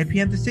from 5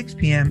 p.m. to 6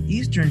 p.m.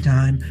 Eastern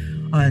Time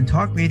on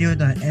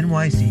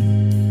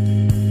talkradio.nyc.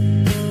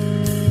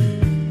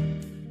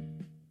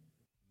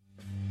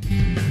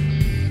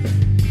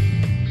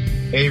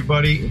 Hey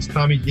everybody, it's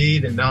Tommy D,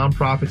 the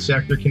Nonprofit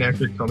Sector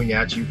Connector, coming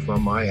at you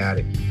from my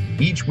attic.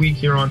 Each week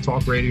here on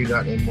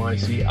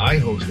talkradio.nyc, I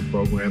host the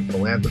program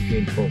Philanthropy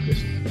in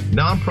Focus.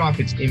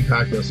 Nonprofits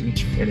impact us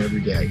each and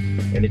every day,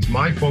 and it's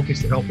my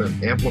focus to help them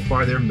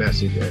amplify their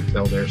message and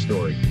tell their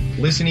story.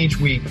 Listen each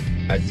week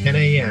at 10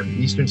 a.m.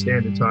 Eastern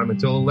Standard Time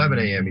until 11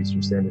 a.m.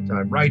 Eastern Standard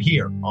Time right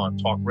here on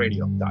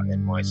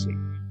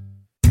talkradio.nyc.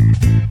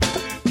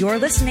 You're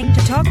listening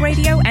to Talk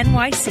Radio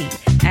NYC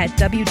at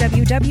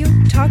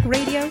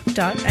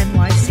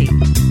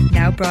www.talkradio.nyc.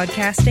 Now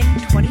broadcasting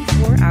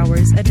 24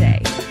 hours a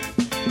day.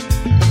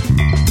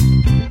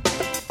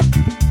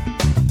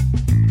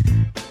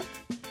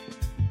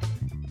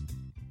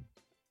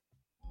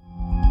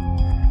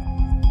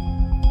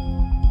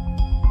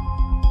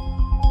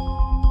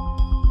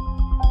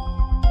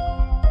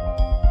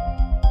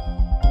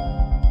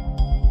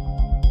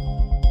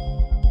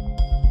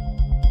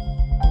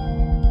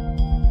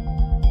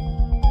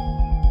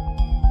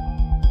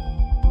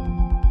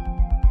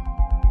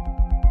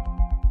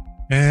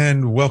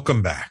 And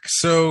welcome back.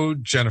 So,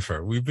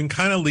 Jennifer, we've been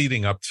kind of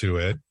leading up to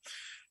it.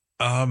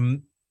 Why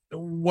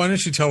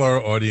don't you tell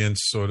our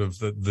audience sort of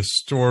the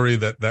story,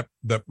 that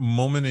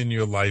moment in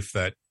your life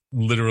that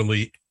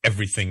literally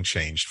everything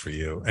changed for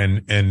you,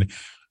 and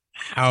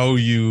how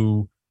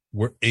you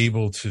were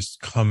able to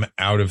come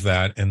out of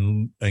that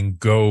and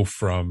go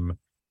from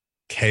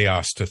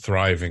chaos to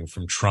thriving,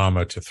 from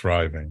trauma to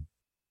thriving?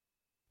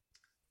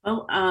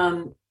 Well,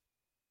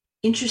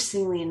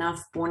 interestingly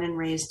enough, born and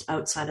raised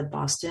outside of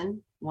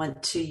Boston,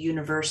 went to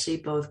university,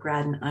 both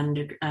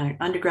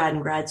undergrad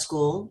and grad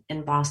school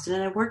in Boston,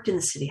 and I worked in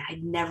the city.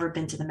 I'd never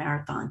been to the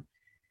marathon,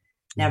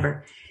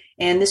 never.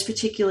 And this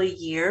particular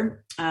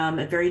year,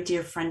 a very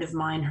dear friend of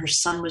mine, her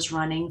son was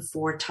running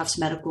for Tufts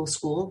Medical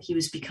School. He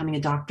was becoming a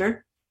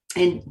doctor.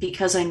 And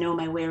because I know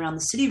my way around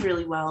the city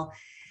really well,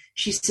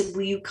 she said,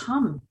 will you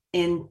come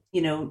and,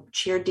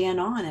 cheer Dan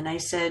on? And I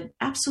said,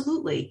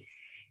 absolutely.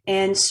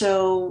 And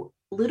so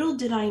little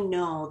did I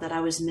know that I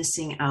was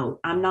missing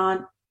out. I'm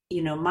not,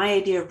 my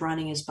idea of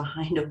running is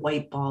behind a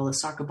white ball, a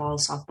soccer ball,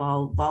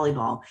 softball,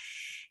 volleyball.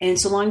 And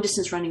so long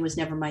distance running was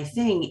never my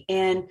thing.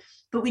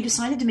 But we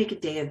decided to make a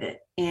day of it.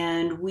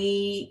 And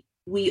we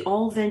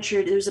all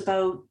ventured, there was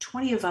about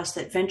 20 of us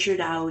that ventured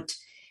out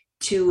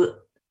to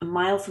a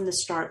mile from the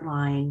start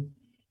line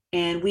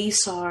And we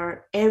saw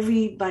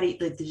everybody,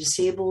 like the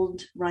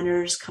disabled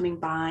runners coming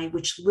by,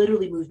 which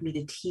literally moved me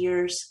to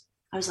tears.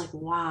 I was like,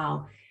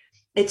 wow,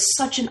 it's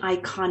such an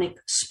iconic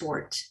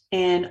sport.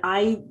 And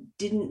I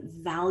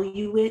didn't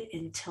value it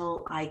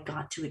until I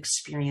got to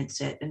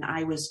experience it. And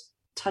I was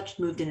touched,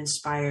 moved, and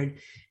inspired,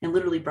 and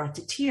literally brought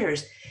to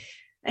tears.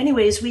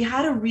 Anyways, we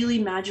had a really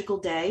magical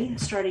day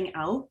starting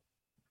out.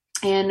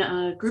 And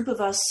a group of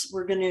us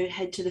were going to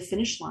head to the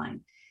finish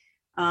line.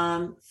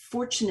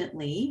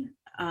 Fortunately,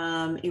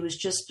 it was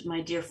just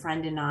my dear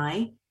friend and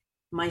I,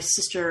 my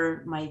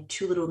sister, my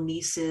two little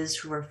nieces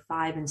who were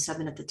 5 and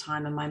 7 at the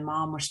time, and my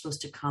mom were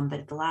supposed to come, but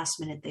at the last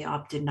minute they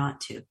opted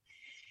not to.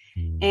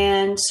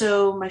 And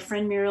so my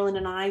friend Marilyn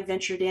and I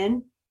ventured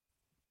in,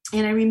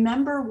 and I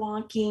remember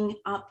walking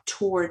up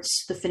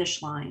towards the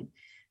finish line.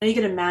 Now you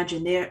can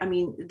imagine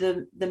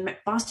the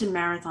Boston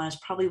Marathon is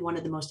probably one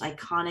of the most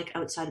iconic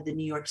outside of the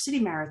New York City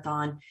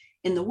Marathon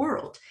in the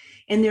world.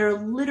 And there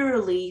are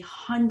literally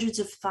hundreds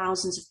of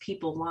thousands of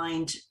people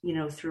lined,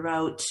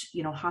 throughout,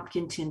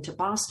 Hopkinton to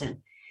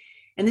Boston.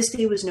 And this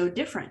day was no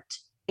different.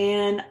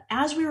 And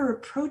as we were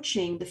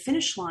approaching the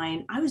finish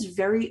line, I was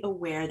very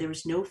aware there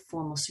was no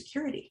formal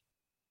security.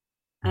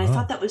 And I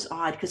thought that was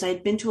odd because I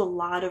had been to a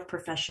lot of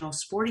professional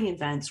sporting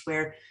events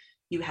where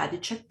you had to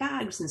check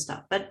bags and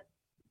stuff. But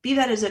be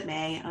that as it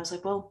may, I was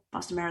like, well,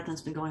 Boston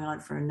Marathon's been going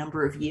on for a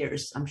number of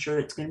years. I'm sure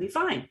it's going to be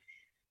fine.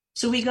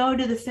 So we go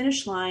to the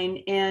finish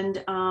line,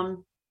 and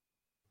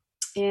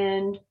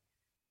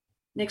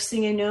next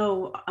thing I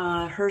know,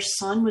 her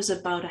son was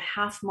about a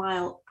half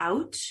mile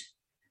out,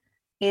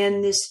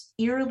 and this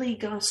eerily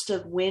gust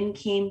of wind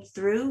came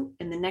through.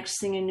 And the next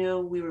thing I knew,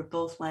 we were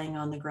both laying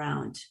on the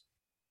ground,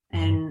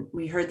 and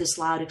we heard this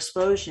loud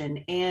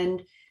explosion.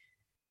 And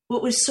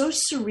what was so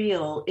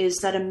surreal is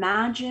that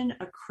imagine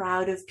a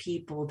crowd of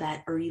people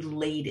that are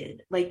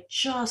elated, like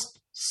just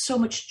so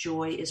much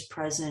joy is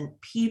present.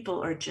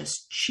 People are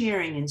just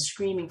cheering and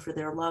screaming for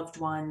their loved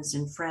ones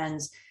and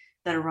friends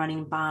that are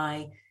running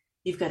by.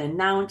 You've got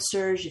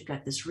announcers, you've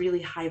got this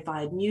really high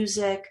vibe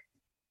music.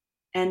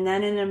 And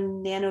then in a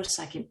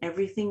nanosecond,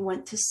 everything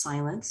went to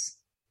silence,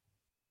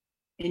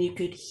 and you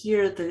could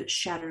hear the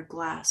shattered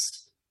glass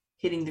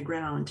hitting the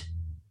ground.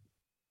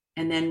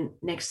 And then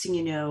next thing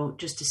you know,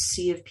 just a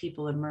sea of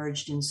people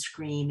emerged in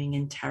screaming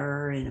and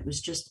terror. And it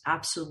was just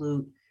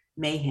absolute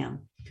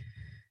mayhem.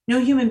 No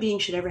human being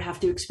should ever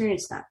have to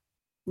experience that.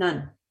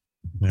 None.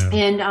 Yeah.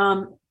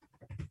 And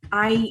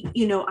I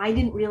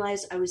didn't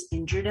realize I was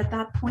injured at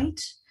that point.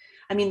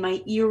 I mean,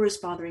 my ear was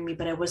bothering me,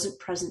 but I wasn't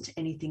present to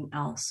anything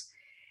else.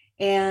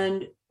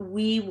 And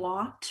we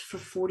walked for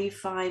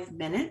 45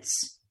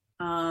 minutes,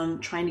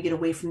 trying to get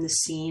away from the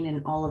scene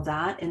and all of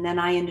that. And then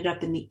I ended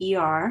up in the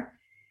ER.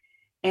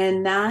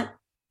 And that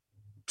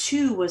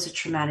too was a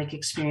traumatic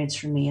experience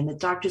for me. And the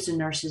doctors and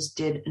nurses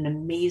did an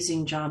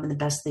amazing job and the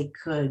best they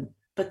could.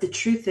 But the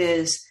truth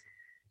is,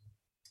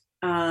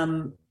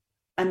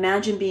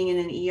 imagine being in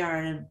an ER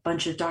and a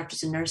bunch of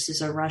doctors and nurses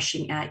are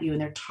rushing at you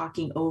and they're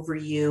talking over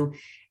you,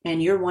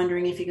 and you're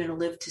wondering if you're going to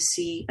live to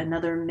see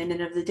another minute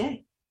of the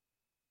day.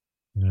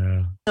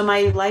 Yeah. So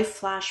my life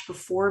flashed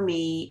before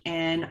me,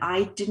 and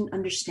I didn't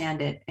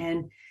understand it.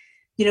 And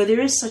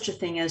there is such a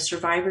thing as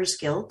survivor's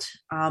guilt.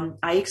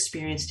 I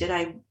experienced it.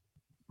 I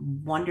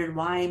wondered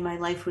why my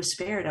life was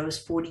spared. I was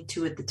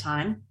 42 at the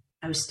time.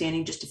 I was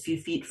standing just a few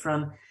feet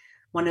from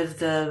one of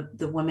the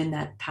women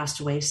that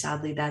passed away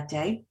sadly that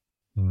day,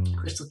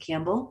 Crystal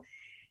Campbell.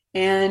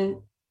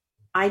 And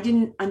I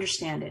didn't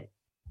understand it.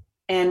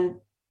 And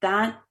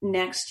that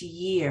next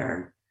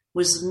year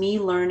was me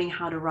learning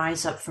how to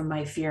rise up from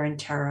my fear and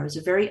terror. I was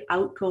a very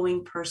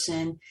outgoing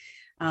person,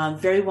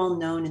 very well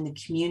known in the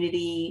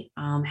community,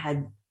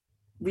 had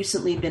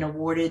recently been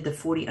awarded the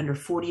 40 Under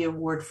 40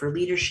 award for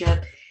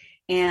leadership.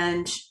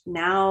 And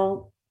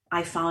now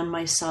I found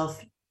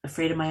myself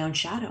afraid of my own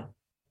shadow.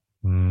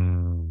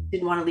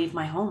 Didn't want to leave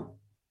my home.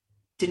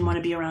 Didn't want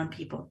to be around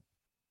people.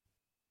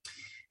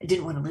 I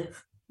didn't want to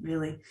live,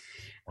 really.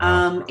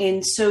 Wow.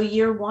 And so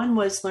year one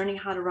was learning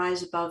how to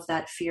rise above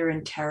that fear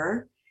and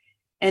terror.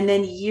 And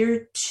then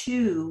year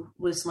two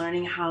was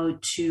learning how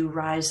to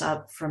rise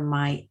up from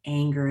my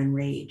anger and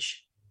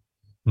rage.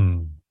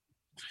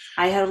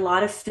 I had a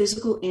lot of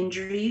physical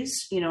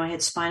injuries. I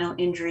had spinal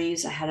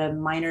injuries. I had a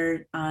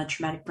minor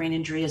traumatic brain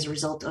injury as a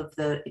result of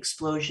the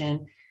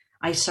explosion.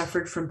 I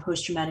suffered from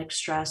post-traumatic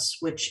stress,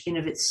 which in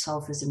of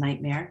itself is a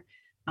nightmare.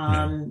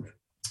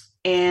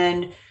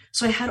 And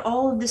so I had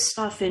all of this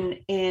stuff,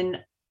 and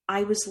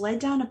I was led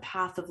down a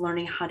path of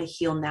learning how to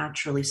heal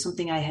naturally,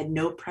 something I had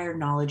no prior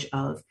knowledge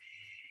of.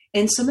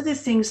 And some of the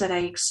things that I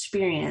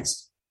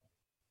experienced,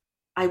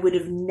 I would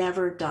have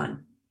never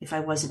done if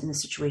I wasn't in the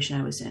situation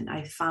I was in.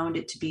 I found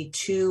it to be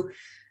too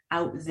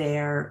out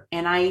there.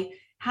 And I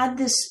had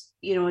this,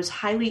 it was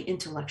highly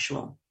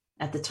intellectual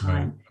at the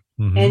time.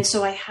 Right. Mm-hmm. And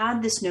so I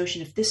had this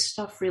notion, if this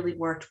stuff really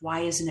worked,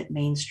 why isn't it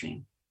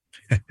mainstream?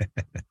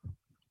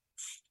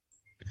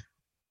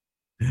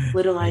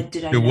 Little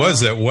did I know. It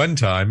was at one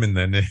time, and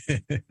then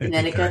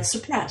it got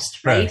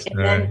suppressed, right? And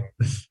then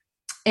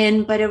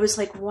But it was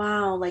like,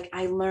 wow, like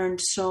I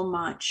learned so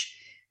much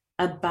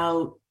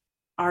about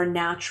our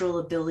natural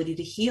ability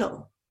to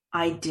heal.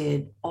 I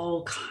did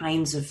all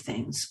kinds of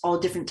things, all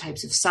different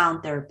types of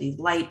sound therapy,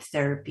 light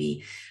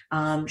therapy,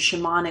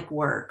 shamanic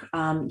work,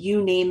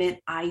 you name it,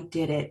 I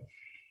did it.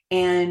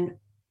 And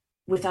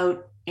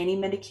without any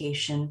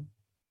medication,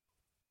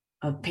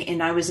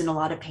 and I was in a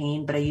lot of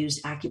pain, but I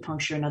used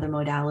acupuncture and other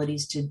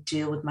modalities to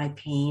deal with my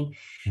pain.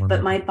 Wonderful.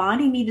 But my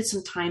body needed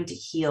some time to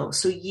heal.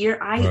 So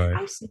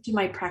I said to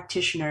my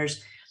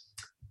practitioners,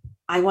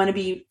 I want to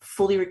be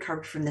fully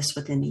recovered from this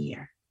within a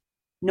year.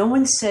 No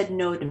one said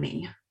no to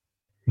me.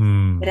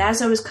 But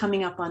as I was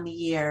coming up on the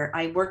year,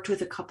 I worked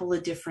with a couple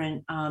of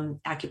different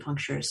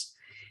acupuncturists.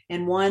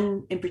 And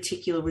one in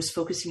particular was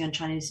focusing on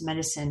Chinese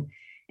medicine.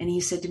 And he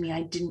said to me,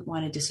 I didn't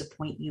want to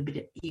disappoint you, but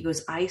he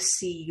goes, I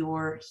see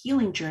your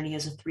healing journey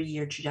as a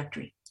 3-year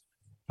trajectory.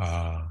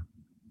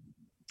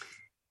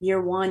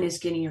 Year 1 is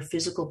getting your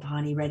physical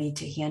body ready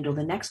to handle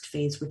the next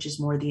phase, which is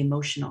more the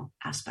emotional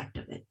aspect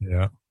of it.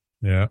 Yeah.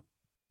 Yeah.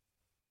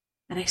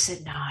 And I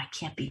said, no, it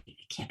can't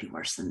be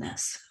worse than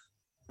this.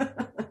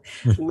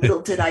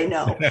 Little did I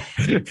know.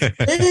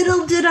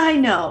 Little did I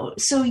know.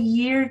 So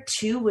year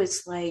 2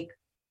 was like,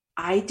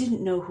 I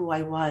didn't know who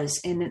I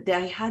was. And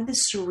I had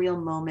this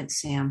surreal moment,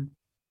 Sam.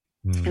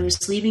 I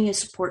was leaving a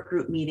support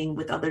group meeting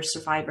with other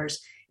survivors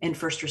and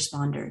first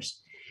responders.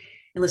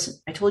 And listen,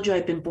 I told you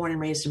I've been born and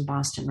raised in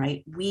Boston,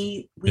 right?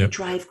 We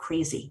drive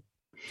crazy.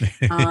 Yes.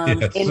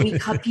 And we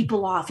cut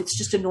people off. It's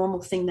just a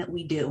normal thing that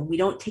we do. We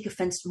don't take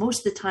offense.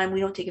 Most of the time,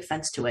 we don't take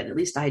offense to it. At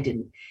least I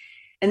didn't.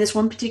 And this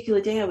one particular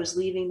day, I was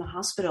leaving the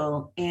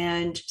hospital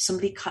and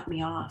somebody cut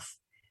me off.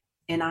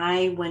 And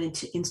I went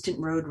into instant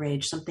road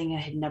rage, something I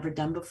had never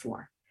done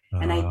before.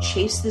 And I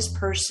chased this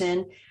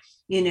person,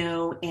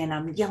 and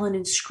I'm yelling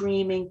and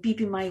screaming,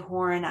 beeping my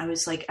horn. I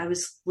was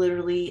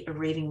literally a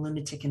raving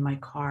lunatic in my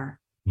car.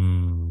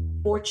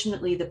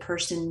 Fortunately, the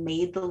person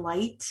made the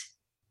light.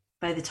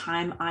 By the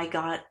time I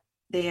got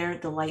there,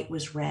 the light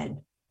was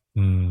red.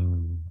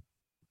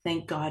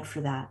 Thank God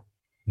for that.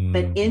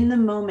 But in the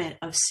moment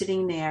of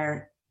sitting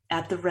there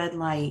at the red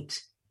light,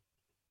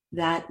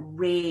 that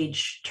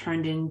rage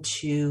turned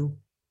into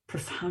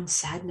profound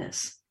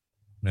sadness.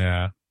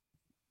 Yeah.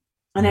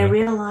 And I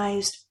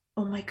realized,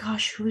 oh my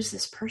gosh, who is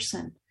this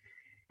person?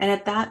 And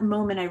at that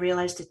moment, I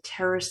realized a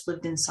terrorist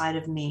lived inside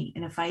of me.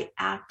 And if I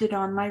acted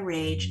on my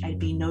rage, I'd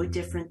be no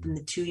different than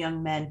the 2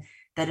 young men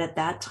that at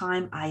that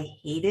time I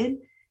hated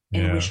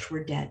and wished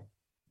were dead.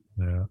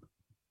 Yeah.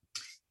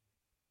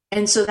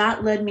 And so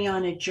that led me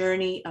on a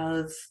journey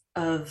of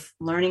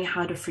learning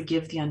how to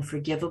forgive the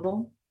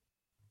unforgivable.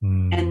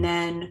 And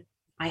then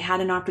I had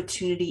an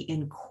opportunity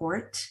in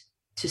court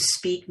to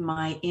speak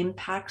my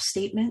impact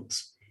statement.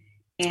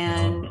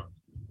 And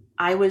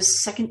I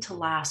was second to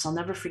last. I'll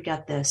never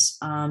forget this.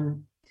 I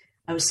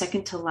was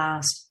second to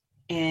last.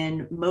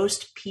 And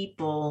most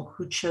people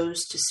who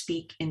chose to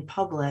speak in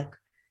public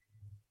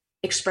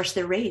expressed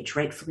their rage,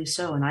 rightfully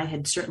so. And I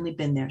had certainly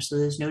been there. So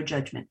there's no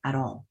judgment at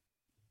all.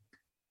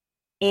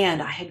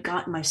 And I had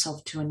gotten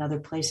myself to another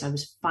place. I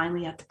was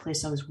finally at the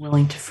place I was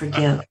willing to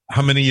forgive.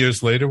 How many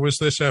years later was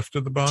this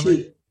after the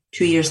bombing?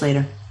 2 years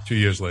later. 2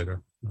 years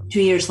later. 2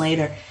 years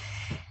later.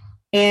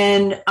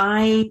 And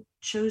I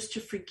chose to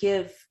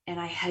forgive, and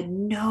I had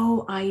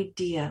no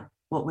idea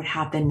what would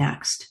happen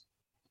next.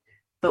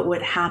 But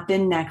what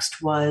happened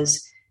next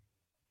was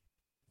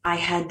I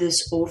had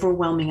this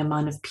overwhelming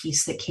amount of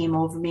peace that came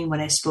over me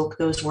when I spoke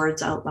those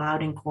words out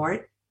loud in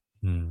court.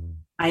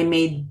 I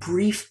made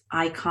brief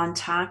eye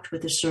contact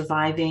with a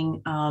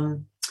surviving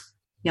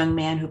young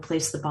man who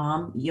placed the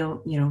bomb,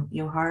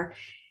 Johar.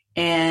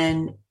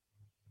 And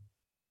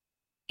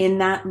in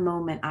that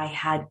moment, I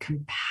had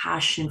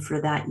compassion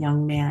for that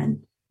young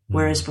man,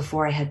 whereas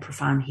before I had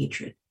profound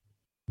hatred.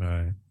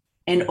 Right.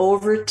 And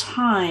over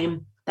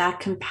time, that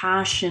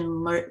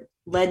compassion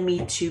led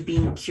me to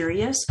being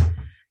curious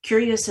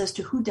as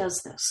to who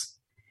does this.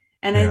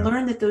 And I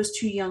learned that those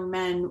 2 young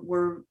men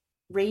were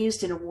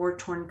raised in a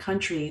war-torn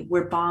country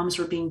where bombs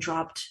were being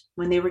dropped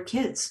when they were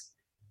kids.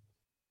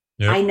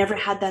 Yep. I never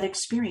had that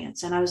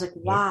experience. And I was like,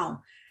 wow. Yep.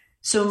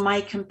 So my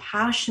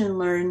compassion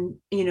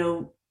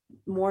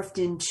morphed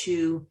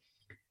into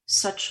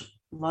such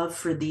love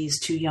for these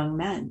 2 young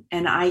men.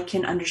 And I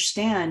can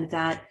understand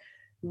that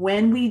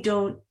when we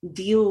don't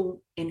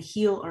deal and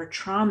heal our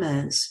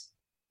traumas,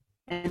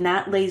 and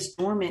that lays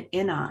dormant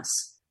in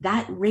us,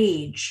 that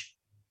rage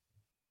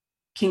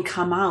can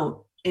come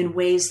out in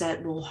ways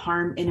that will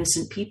harm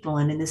innocent people.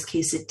 And in this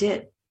case, it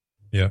did.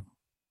 Yeah.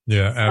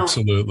 Yeah,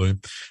 absolutely.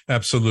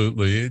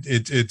 Absolutely.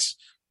 It's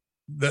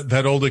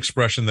that old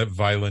expression that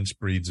violence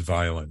breeds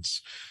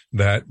violence,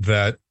 that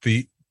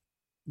the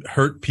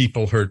hurt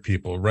people,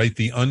 right?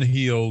 The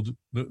unhealed,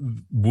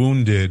 the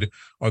wounded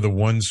are the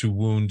ones who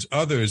wound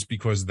others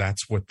because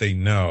that's what they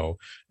know.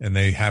 And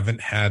they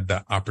haven't had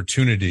the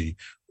opportunity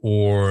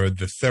or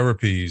the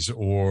therapies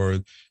or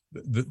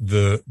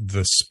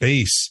the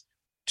space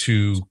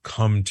to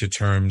come to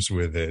terms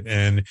with it.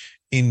 And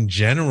in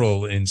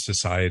general, in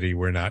society,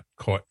 we're not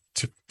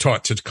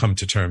taught to come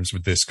to terms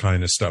with this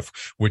kind of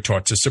stuff. We're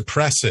taught to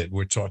suppress it.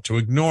 We're taught to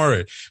ignore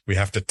it. We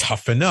have to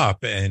toughen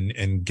up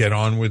and get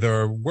on with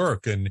our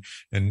work and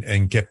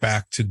get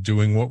back to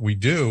doing what we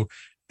do.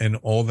 And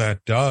all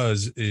that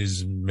does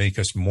is make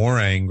us more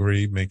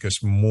angry, make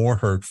us more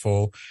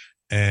hurtful,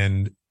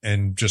 and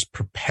just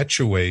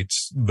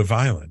perpetuates the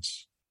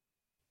violence.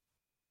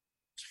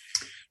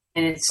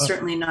 And it's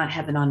certainly not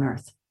heaven on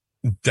earth.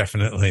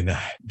 Definitely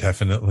not.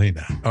 Definitely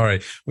not. All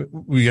right.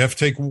 We have to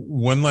take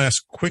one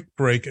last quick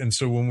break. And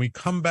so when we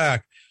come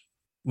back,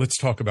 let's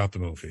talk about the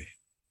movie.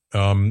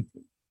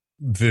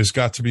 There's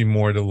got to be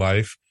more to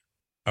life.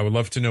 I would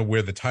love to know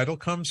where the title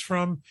comes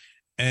from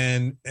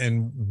and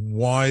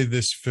why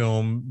this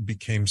film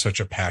became such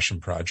a passion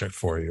project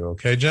for you.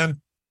 Okay,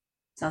 Jen?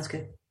 Sounds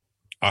good.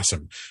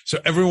 Awesome. So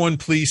everyone,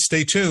 please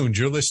stay tuned.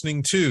 You're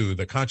listening to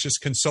the Conscious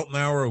Consultant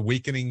Hour,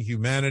 Awakening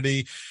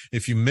Humanity.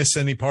 If you miss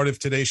any part of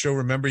today's show,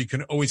 remember you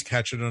can always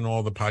catch it on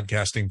all the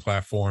podcasting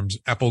platforms,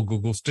 Apple,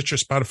 Google, Stitcher,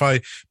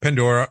 Spotify,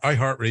 Pandora,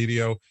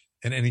 iHeartRadio,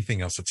 and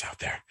anything else that's out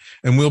there.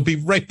 And we'll be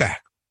right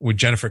back with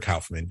Jennifer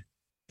Kaufman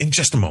in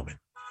just a moment.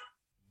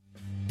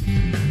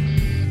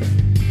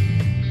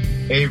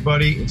 Hey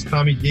everybody, it's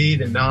Tommy D,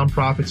 the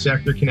Nonprofit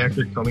Sector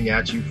Connector, coming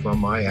at you from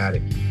my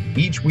attic.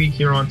 Each week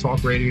here on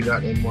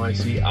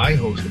talkradio.nyc, I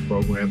host the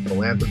program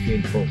Philanthropy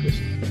in Focus.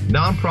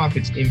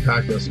 Nonprofits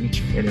impact us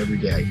each and every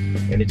day,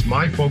 and it's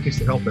my focus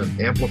to help them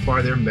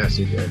amplify their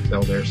message and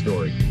tell their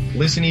story.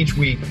 Listen each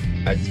week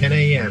at 10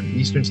 a.m.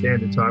 Eastern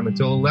Standard Time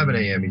until 11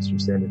 a.m. Eastern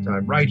Standard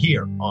Time, right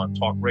here on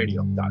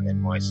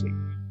talkradio.nyc.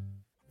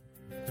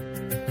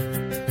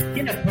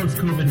 In a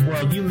post-COVID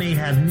world, you may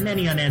have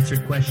many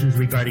unanswered questions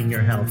regarding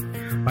your health.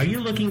 Are you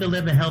looking to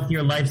live a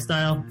healthier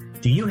lifestyle?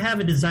 Do you have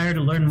a desire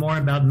to learn more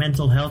about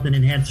mental health and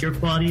enhance your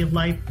quality of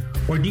life?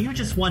 Or do you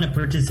just want to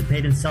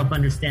participate in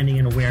self-understanding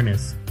and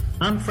awareness?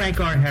 I'm Frank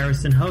R.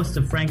 Harrison, host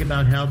of Frank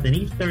About Health, and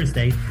each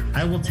Thursday,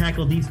 I will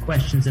tackle these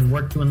questions and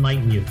work to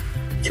enlighten you.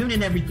 Tune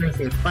in every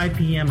Thursday at 5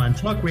 p.m. on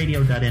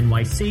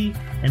talkradio.nyc,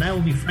 and I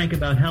will be frank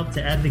about health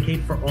to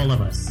advocate for all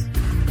of us.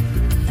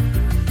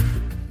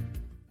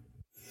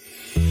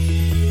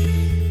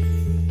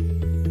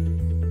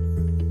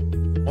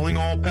 Calling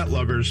all pet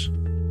lovers.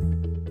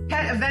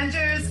 Pet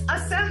Avengers,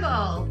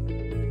 assemble!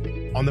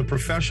 On the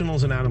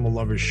Professionals and Animal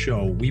Lovers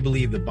show, we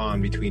believe the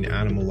bond between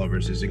animal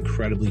lovers is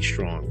incredibly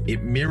strong.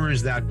 It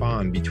mirrors that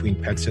bond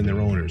between pets and their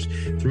owners.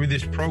 Through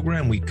this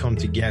program, we come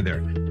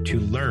together to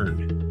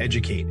learn,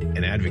 educate,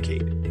 and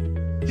advocate.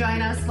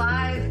 Join us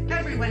live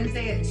every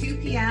Wednesday at 2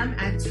 p.m.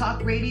 at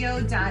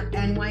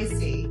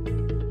talkradio.nyc.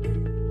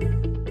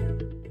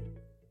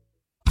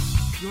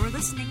 You're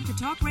listening to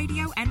Talk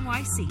Radio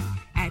NYC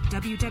at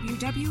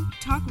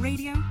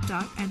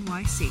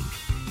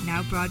www.talkradio.nyc.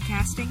 Now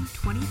broadcasting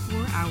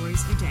 24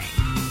 hours a day.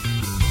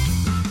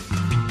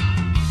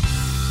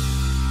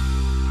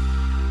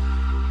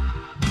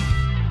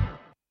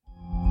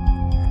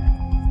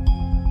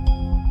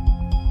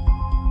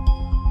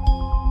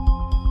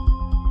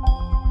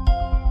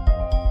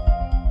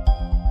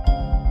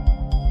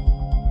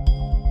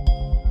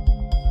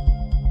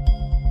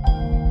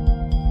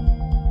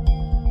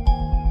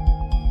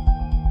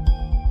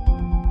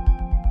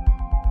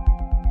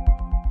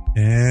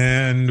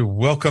 And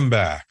welcome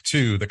back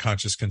to the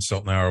Conscious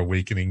Consultant Hour,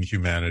 Awakening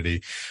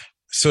Humanity.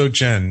 So,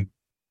 Jen,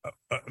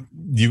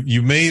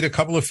 you made a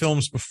couple of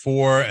films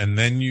before, and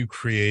then you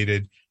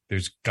created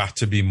There's Got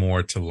to Be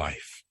More to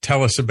Life.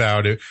 Tell us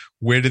about it.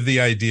 Where did the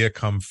idea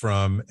come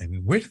from,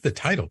 and where did the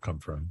title come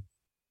from?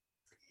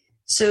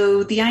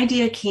 So the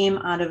idea came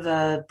out of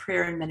a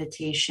prayer and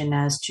meditation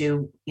as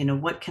to,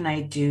 what can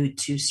I do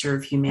to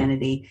serve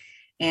humanity?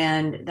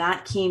 And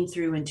that came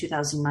through in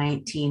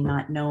 2019,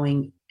 not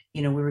knowing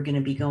we were going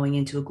to be going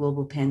into a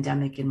global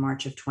pandemic in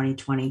March of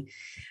 2020.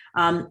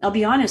 I'll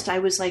be honest. I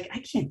was like, I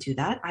can't do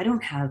that. I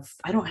don't have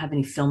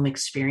any film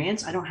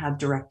experience. I don't have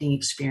directing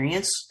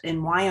experience.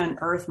 And why on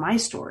earth my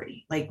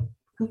story? Like,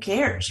 who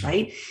cares?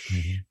 Right.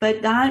 Mm-hmm.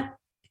 But that,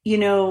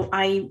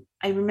 I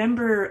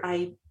remember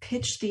I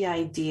pitched the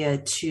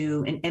idea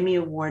to an Emmy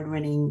Award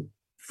winning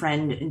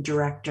friend and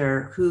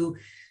director who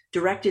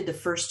directed the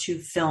first two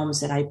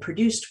films that I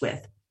produced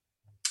with.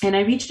 And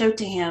I reached out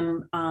to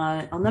him.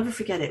 I'll never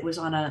forget it. It was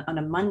on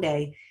a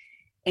Monday.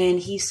 And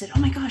he said, oh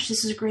my gosh,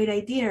 this is a great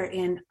idea.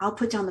 And I'll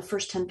put down the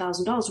first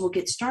 $10,000. We'll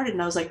get started.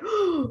 And I was like,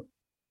 oh,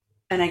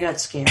 and I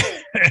got scared.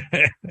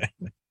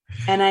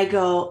 And I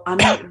go, I'm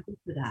not ready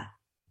for that.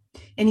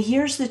 And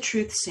here's the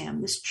truth,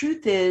 Sam. This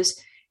truth is,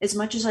 as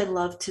much as I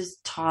love to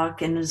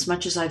talk and as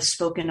much as I've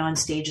spoken on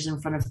stages in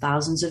front of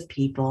thousands of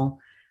people,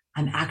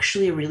 I'm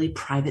actually a really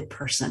private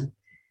person.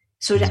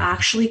 So to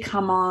actually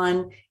come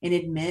on and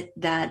admit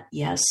that,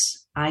 yes,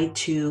 I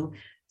too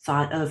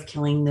thought of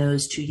killing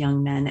those two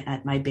young men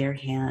at my bare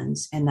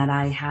hands, and that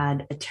I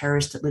had a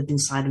terrorist that lived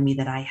inside of me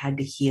that I had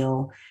to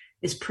heal,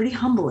 is pretty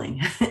humbling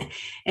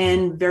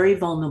and very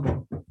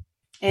vulnerable.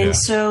 And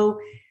so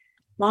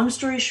long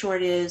story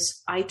short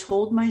is, I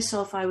told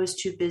myself I was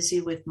too busy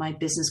with my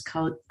business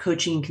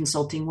coaching and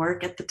consulting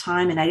work at the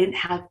time, and I didn't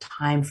have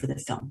time for the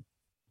film.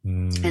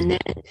 And then,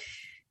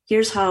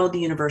 here's how the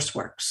universe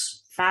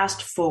works.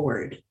 Fast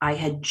forward, I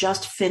had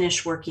just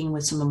finished working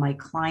with some of my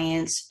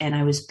clients and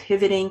I was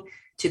pivoting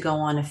to go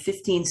on a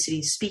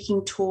 15-city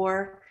speaking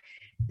tour.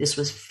 This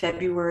was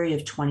February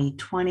of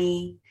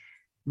 2020.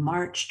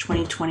 March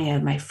 2020, I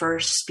had my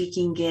first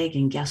speaking gig,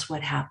 and guess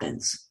what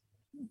happens?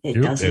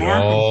 It doesn't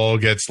happen. It all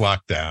gets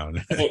locked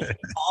down. It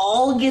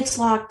all gets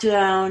locked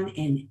down,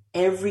 and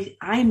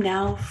I'm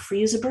now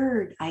free as a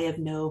bird. I have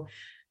no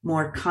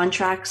more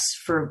contracts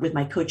with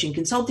my coaching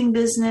consulting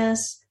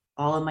business.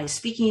 All of my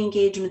speaking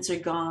engagements are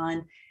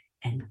gone.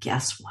 And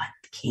guess what?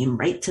 Came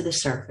right to the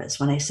surface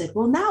when I said,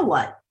 well, now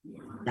what?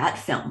 That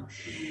film.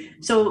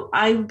 So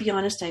I'll be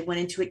honest, I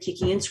went into it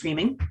kicking and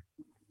screaming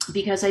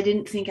because I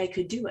didn't think I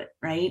could do it.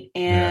 Right.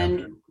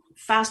 And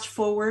fast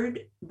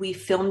forward, we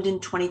filmed in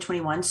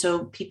 2021.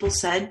 So people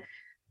said,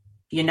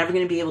 you're never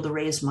going to be able to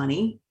raise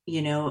money,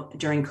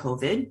 during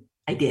COVID.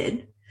 I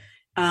did.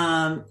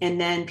 And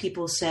then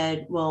people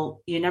said,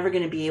 well, you're never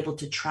going to be able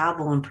to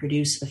travel and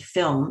produce a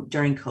film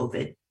during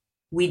COVID.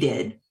 We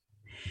did.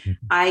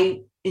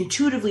 I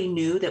intuitively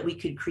knew that we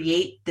could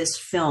create this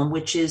film,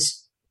 which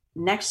is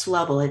next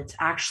level. It's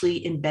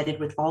actually embedded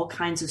with all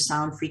kinds of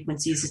sound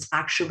frequencies. It's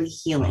actually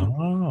healing.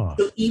 Oh.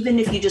 So even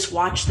if you just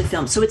watch the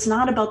film, so it's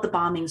not about the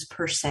bombings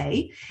per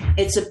se,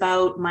 it's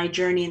about my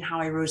journey and how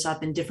I rose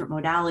up in different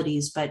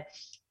modalities.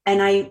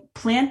 And I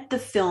plant the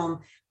film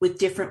with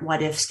different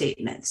what if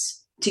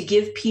statements to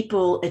give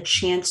people a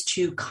chance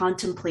to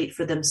contemplate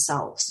for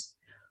themselves.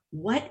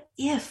 What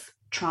if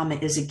trauma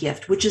is a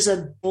gift, which is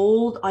a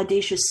bold,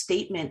 audacious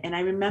statement. And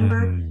I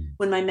remember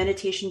when my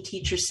meditation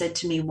teacher said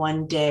to me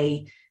one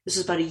day, this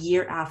was about a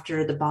year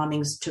after the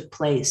bombings took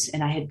place,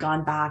 and I had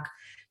gone back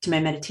to my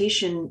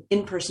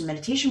in-person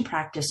meditation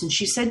practice. And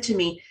she said to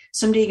me,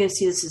 someday you're going to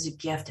see this as a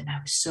gift. And I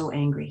was so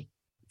angry.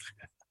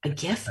 A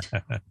gift?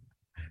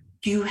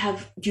 Do you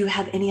have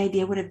any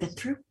idea what I've been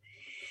through?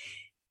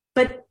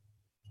 But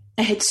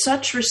I had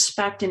such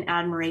respect and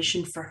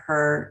admiration for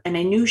her, and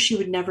I knew she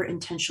would never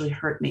intentionally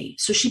hurt me.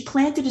 So she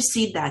planted a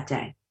seed that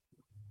day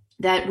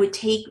that would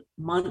take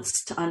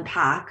months to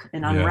unpack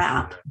and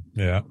unwrap.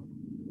 Yeah.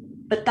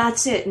 But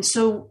that's it. And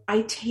so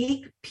I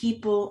take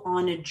people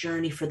on a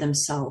journey for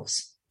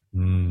themselves.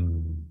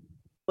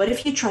 What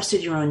if you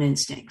trusted your own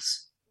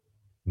instincts?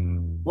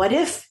 What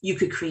if you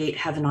could create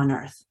heaven on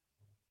earth?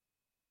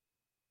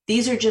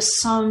 These are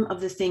just some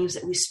of the things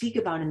that we speak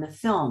about in the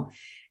film.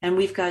 And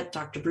we've got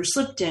Dr. Bruce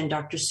Lipton,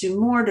 Dr. Sue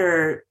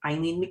Morter,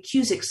 Eileen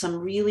McCusick, some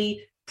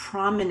really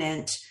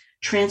prominent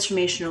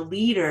transformational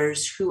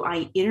leaders who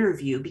I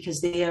interview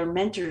because they are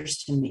mentors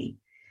to me.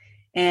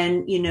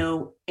 And,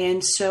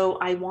 and so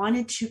I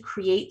wanted to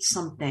create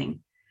something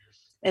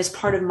as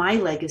part of my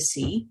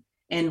legacy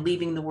and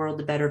leaving the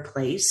world a better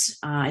place.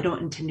 I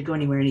don't intend to go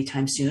anywhere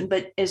anytime soon,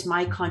 but as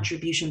my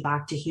contribution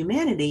back to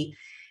humanity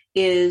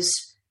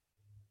is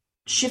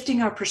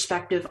shifting our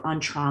perspective on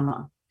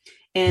trauma.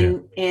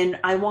 And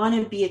I want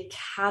to be a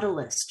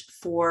catalyst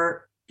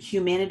for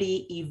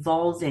humanity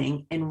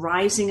evolving and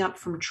rising up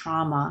from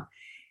trauma,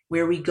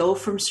 where we go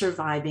from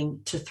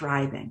surviving to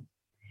thriving.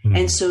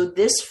 And so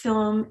this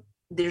film,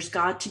 There's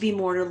Got to Be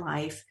More to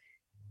Life,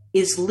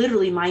 is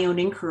literally my own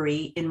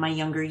inquiry in my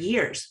younger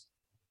years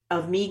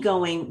of me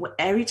going,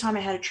 every time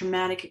I had a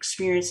traumatic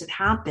experience that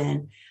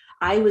happened,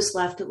 I was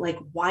left at like,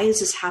 why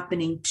is this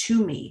happening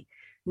to me?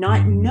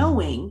 Not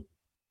knowing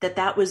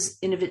that was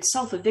in of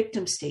itself a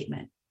victim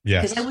statement.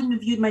 Because I wouldn't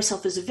have viewed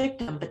myself as a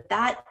victim, but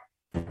that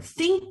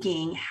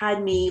thinking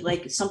had me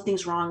like,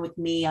 something's wrong with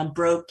me. I'm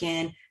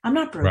broken. I'm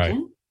not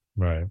broken.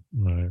 Right.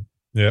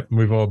 Yep.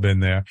 We've all been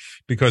there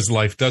because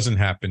life doesn't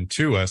happen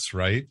to us,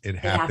 right? It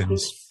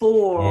happens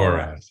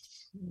for us.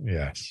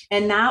 Yes.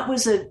 And that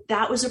was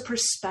a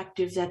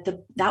perspective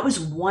that was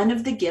one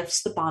of the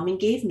gifts the bombing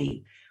gave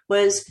me,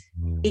 was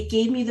it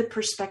gave me the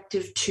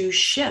perspective to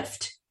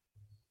shift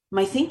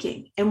my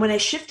thinking. And when I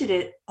shifted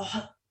it,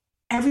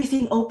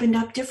 everything opened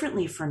up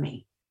differently for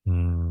me.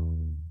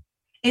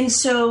 And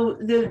so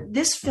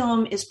this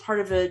film is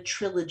part of a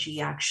trilogy,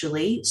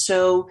 actually.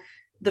 So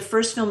the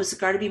first film is There's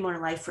Got to Be More to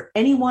Life. For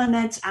anyone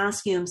that's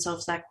asking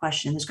themselves that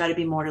question, there's got to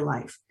be more to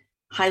life.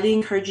 Highly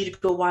encourage you to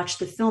go watch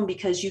the film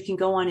because you can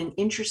go on an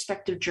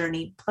introspective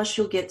journey. Plus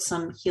you'll get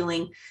some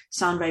healing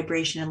sound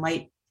vibration and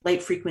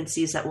light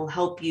frequencies that will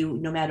help you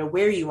no matter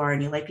where you are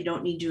in your life. You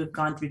don't need to have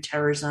gone through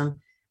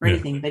terrorism or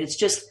anything, but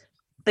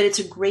it's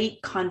a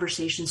great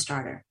conversation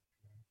starter.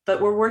 But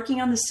we're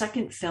working on the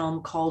second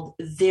film called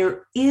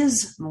There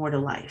Is More to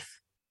Life,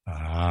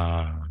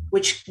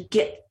 which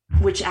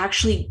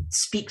actually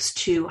speaks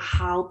to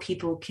how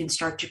people can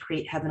start to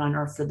create heaven on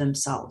earth for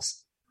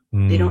themselves.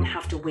 They don't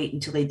have to wait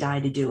until they die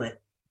to do it.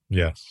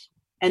 Yes.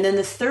 And then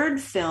the third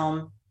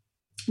film,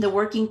 the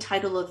working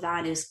title of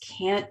that is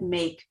Can't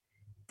Make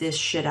This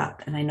Shit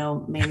Up. And I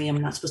know maybe I'm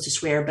not supposed to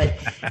swear,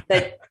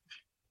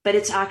 but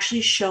it's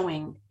actually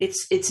showing,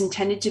 it's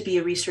intended to be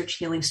a research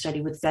healing study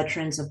with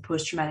veterans of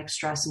post-traumatic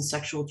stress and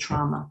sexual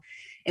trauma.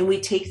 And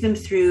we take them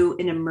through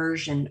an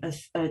immersion, a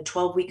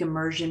 12-week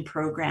immersion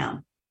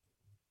program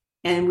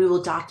and we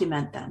will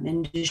document them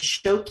and just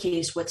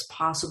showcase what's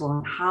possible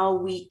and how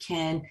we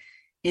can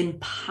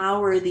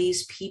empower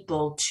these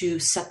people to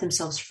set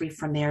themselves free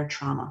from their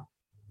trauma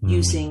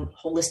using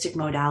holistic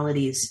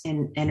modalities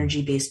in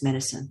energy-based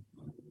medicine.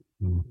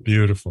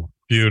 Beautiful.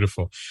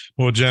 Beautiful.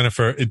 Well,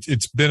 Jennifer,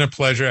 it's been a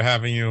pleasure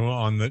having you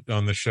on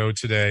the show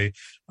today.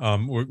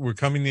 We're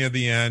coming near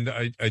the end.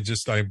 I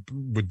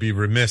would be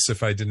remiss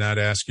if I did not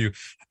ask you,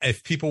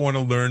 if people want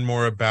to learn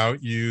more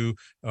about you,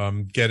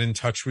 get in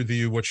touch with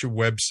you. What's your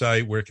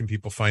website? Where can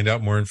people find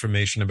out more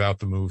information about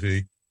the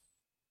movie?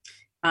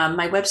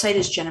 My website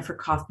is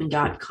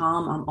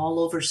jenniferkaufman.com. I'm all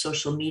over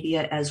social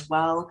media as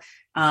well.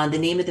 The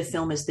name of the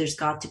film is There's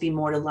Got to Be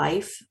More to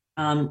Life.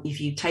 If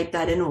you type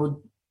that in, it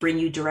will bring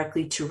you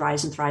directly to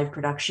Rise and Thrive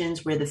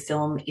Productions, where the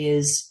film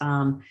is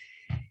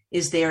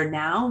there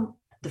now.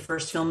 The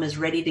first film is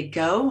ready to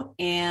go.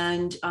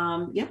 And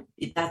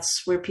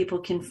that's where people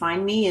can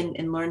find me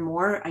and learn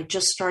more. I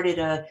just started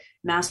a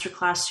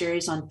masterclass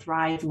series on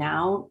Thrive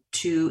Now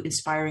to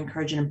inspire,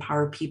 encourage, and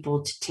empower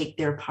people to take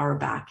their power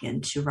back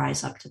and to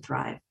rise up to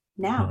thrive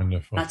now.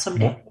 Wonderful. Not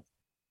someday.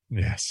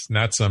 Yes,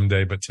 not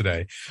someday, but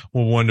today.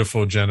 Well,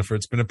 wonderful, Jennifer.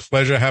 It's been a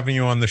pleasure having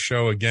you on the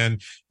show again.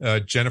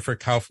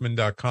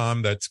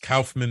 JenniferKaufman.com. That's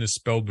Kaufman is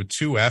spelled with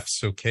 2 F's,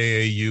 so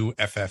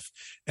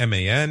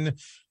Kauffman.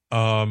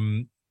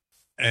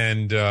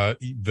 And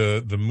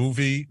the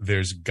movie,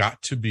 There's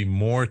Got to Be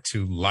More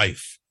to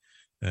Life.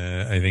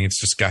 I think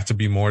it's just got to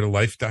be more to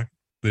life.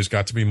 There's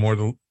got to be more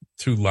to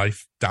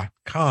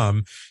life.com.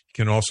 You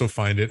can also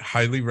find it.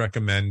 Highly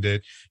recommend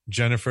it.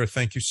 Jennifer,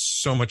 thank you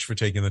so much for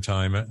taking the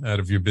time out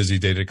of your busy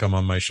day to come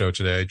on my show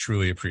today. I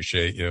truly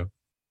appreciate you.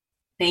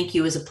 Thank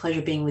you. It was a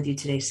pleasure being with you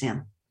today,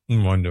 Sam.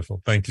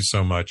 Wonderful. Thank you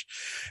so much.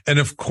 And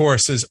of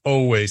course, as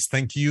always,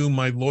 thank you,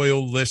 my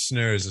loyal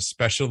listeners,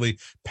 especially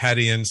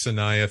Patty and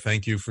Sanaya.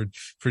 Thank you for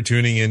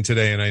tuning in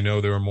today. And I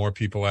know there are more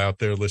people out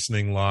there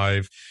listening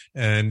live.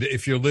 And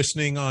if you're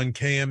listening on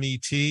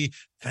KMET,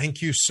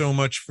 thank you so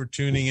much for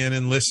tuning in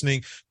and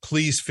listening.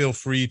 Please feel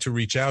free to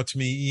reach out to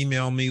me,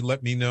 email me,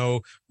 let me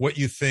know what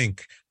you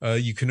think.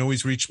 You can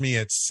always reach me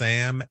at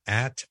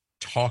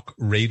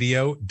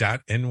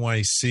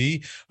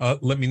sam@talkradio.nyc.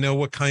 Let me know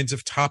what kinds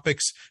of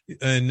topics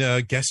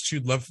and guests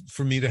you'd love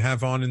for me to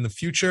have on in the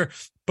future.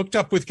 Booked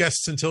up with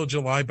guests until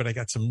July, but I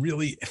got some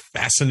really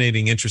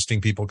fascinating, interesting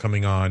people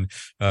coming on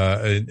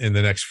in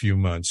the next few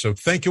months. So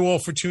thank you all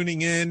for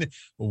tuning in.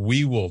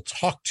 We will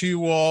talk to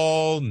you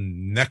all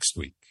next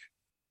week.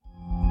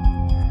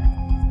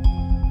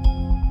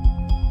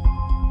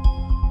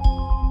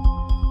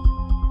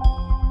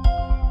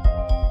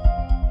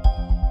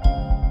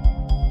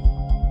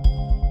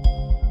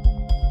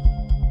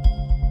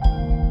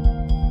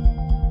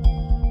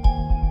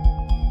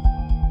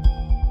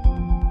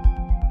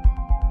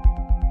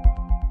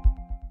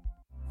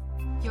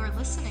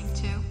 Listening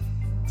to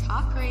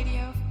Talk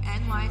Radio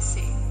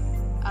NYC.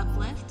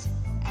 Uplift,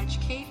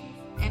 educate,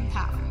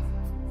 empower.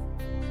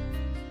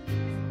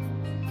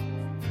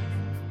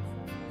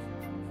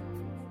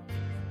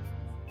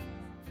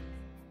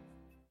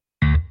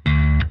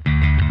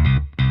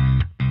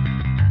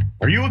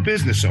 Are you a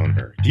business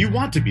owner? Do you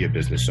want to be a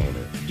business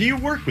owner? Do you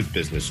work with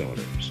business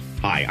owners?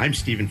 Hi, I'm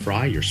Stephen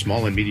Fry, your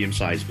small and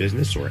medium-sized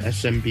business or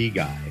SMB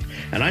guy,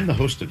 and I'm the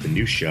host of the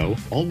new show,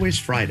 Always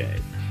Friday.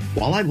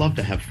 While I love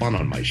to have fun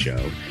on my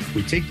show,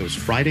 we take those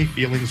Friday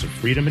feelings of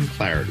freedom and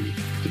clarity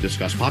to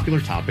discuss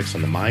popular topics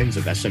on the minds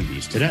of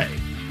SMBs today.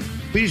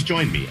 Please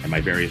join me and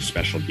my various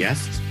special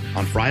guests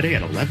on Friday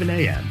at 11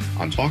 a.m.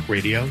 on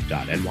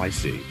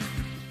talkradio.nyc.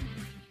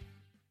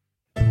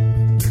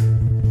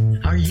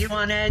 Are you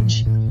on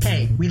edge?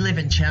 Hey, we live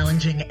in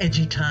challenging,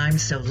 edgy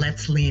times, so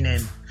let's lean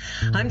in.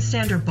 I'm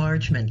Sandra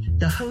Bargman,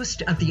 the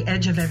host of The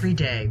Edge of Every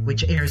Day,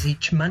 which airs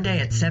each Monday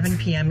at 7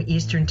 p.m.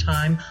 Eastern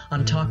Time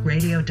on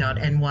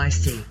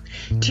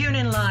talkradio.nyc. Tune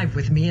in live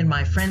with me and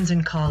my friends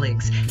and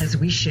colleagues as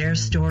we share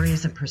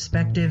stories and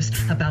perspectives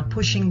about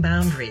pushing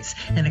boundaries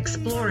and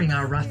exploring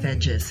our rough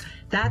edges.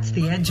 That's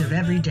The Edge of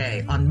Every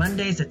Day on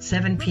Mondays at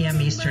 7 p.m.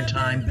 Eastern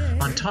Time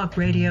on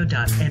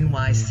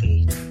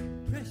talkradio.nyc.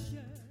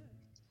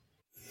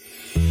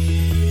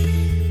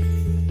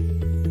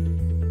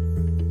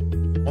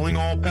 Calling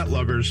all pet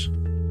lovers.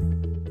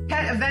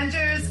 Pet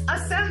Avengers,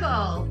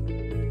 assemble!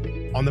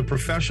 On the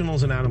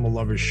Professionals and Animal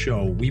Lovers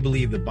show, we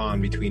believe the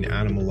bond between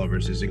animal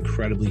lovers is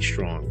incredibly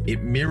strong.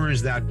 It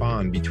mirrors that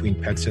bond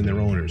between pets and their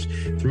owners.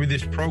 Through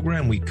this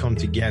program, we come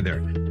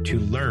together to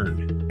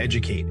learn,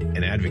 educate,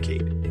 and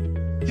advocate.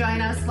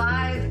 Join us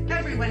live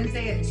every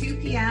Wednesday at 2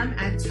 p.m.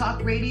 at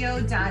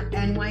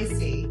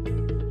talkradio.nyc.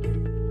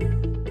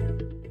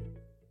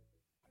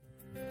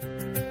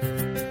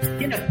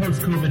 In a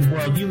post-COVID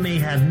world, you may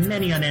have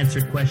many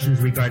unanswered questions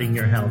regarding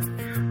your health.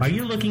 Are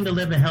you looking to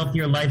live a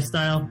healthier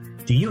lifestyle?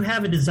 Do you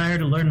have a desire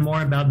to learn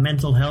more about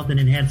mental health and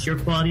enhance your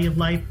quality of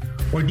life?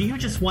 Or do you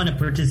just want to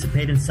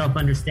participate in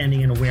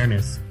self-understanding and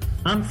awareness?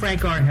 I'm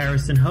Frank R.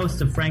 Harrison,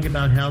 host of Frank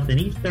About Health, and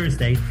each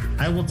Thursday,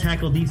 I will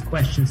tackle these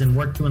questions and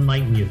work to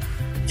enlighten you.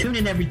 Tune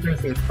in every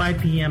Thursday at 5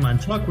 p.m. on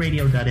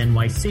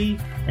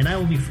talkradio.nyc and I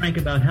will be frank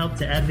about health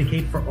to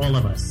advocate for all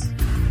of us.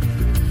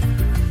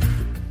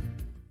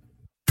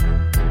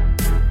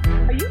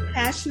 Are you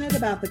passionate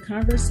about the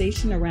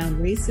conversation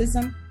around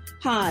racism?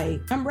 Hi,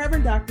 I'm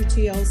Reverend Dr.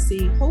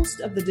 TLC, host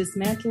of the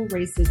Dismantle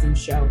Racism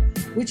Show,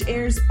 which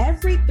airs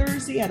every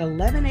Thursday at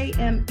 11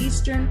 a.m.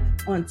 Eastern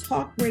on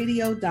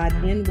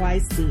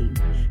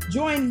talkradio.nyc.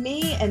 Join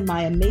me and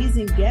my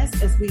amazing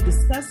guests as we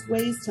discuss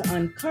ways to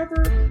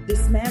uncover,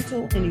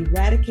 dismantle, and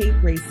eradicate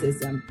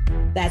racism.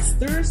 That's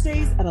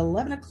Thursdays at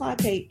 11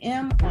 o'clock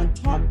a.m. on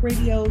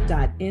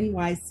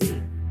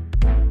talkradio.nyc.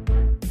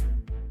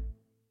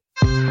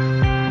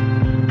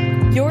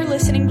 You're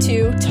listening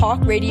to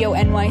Talk Radio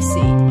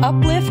NYC.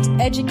 Uplift,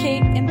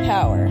 educate,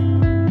 empower.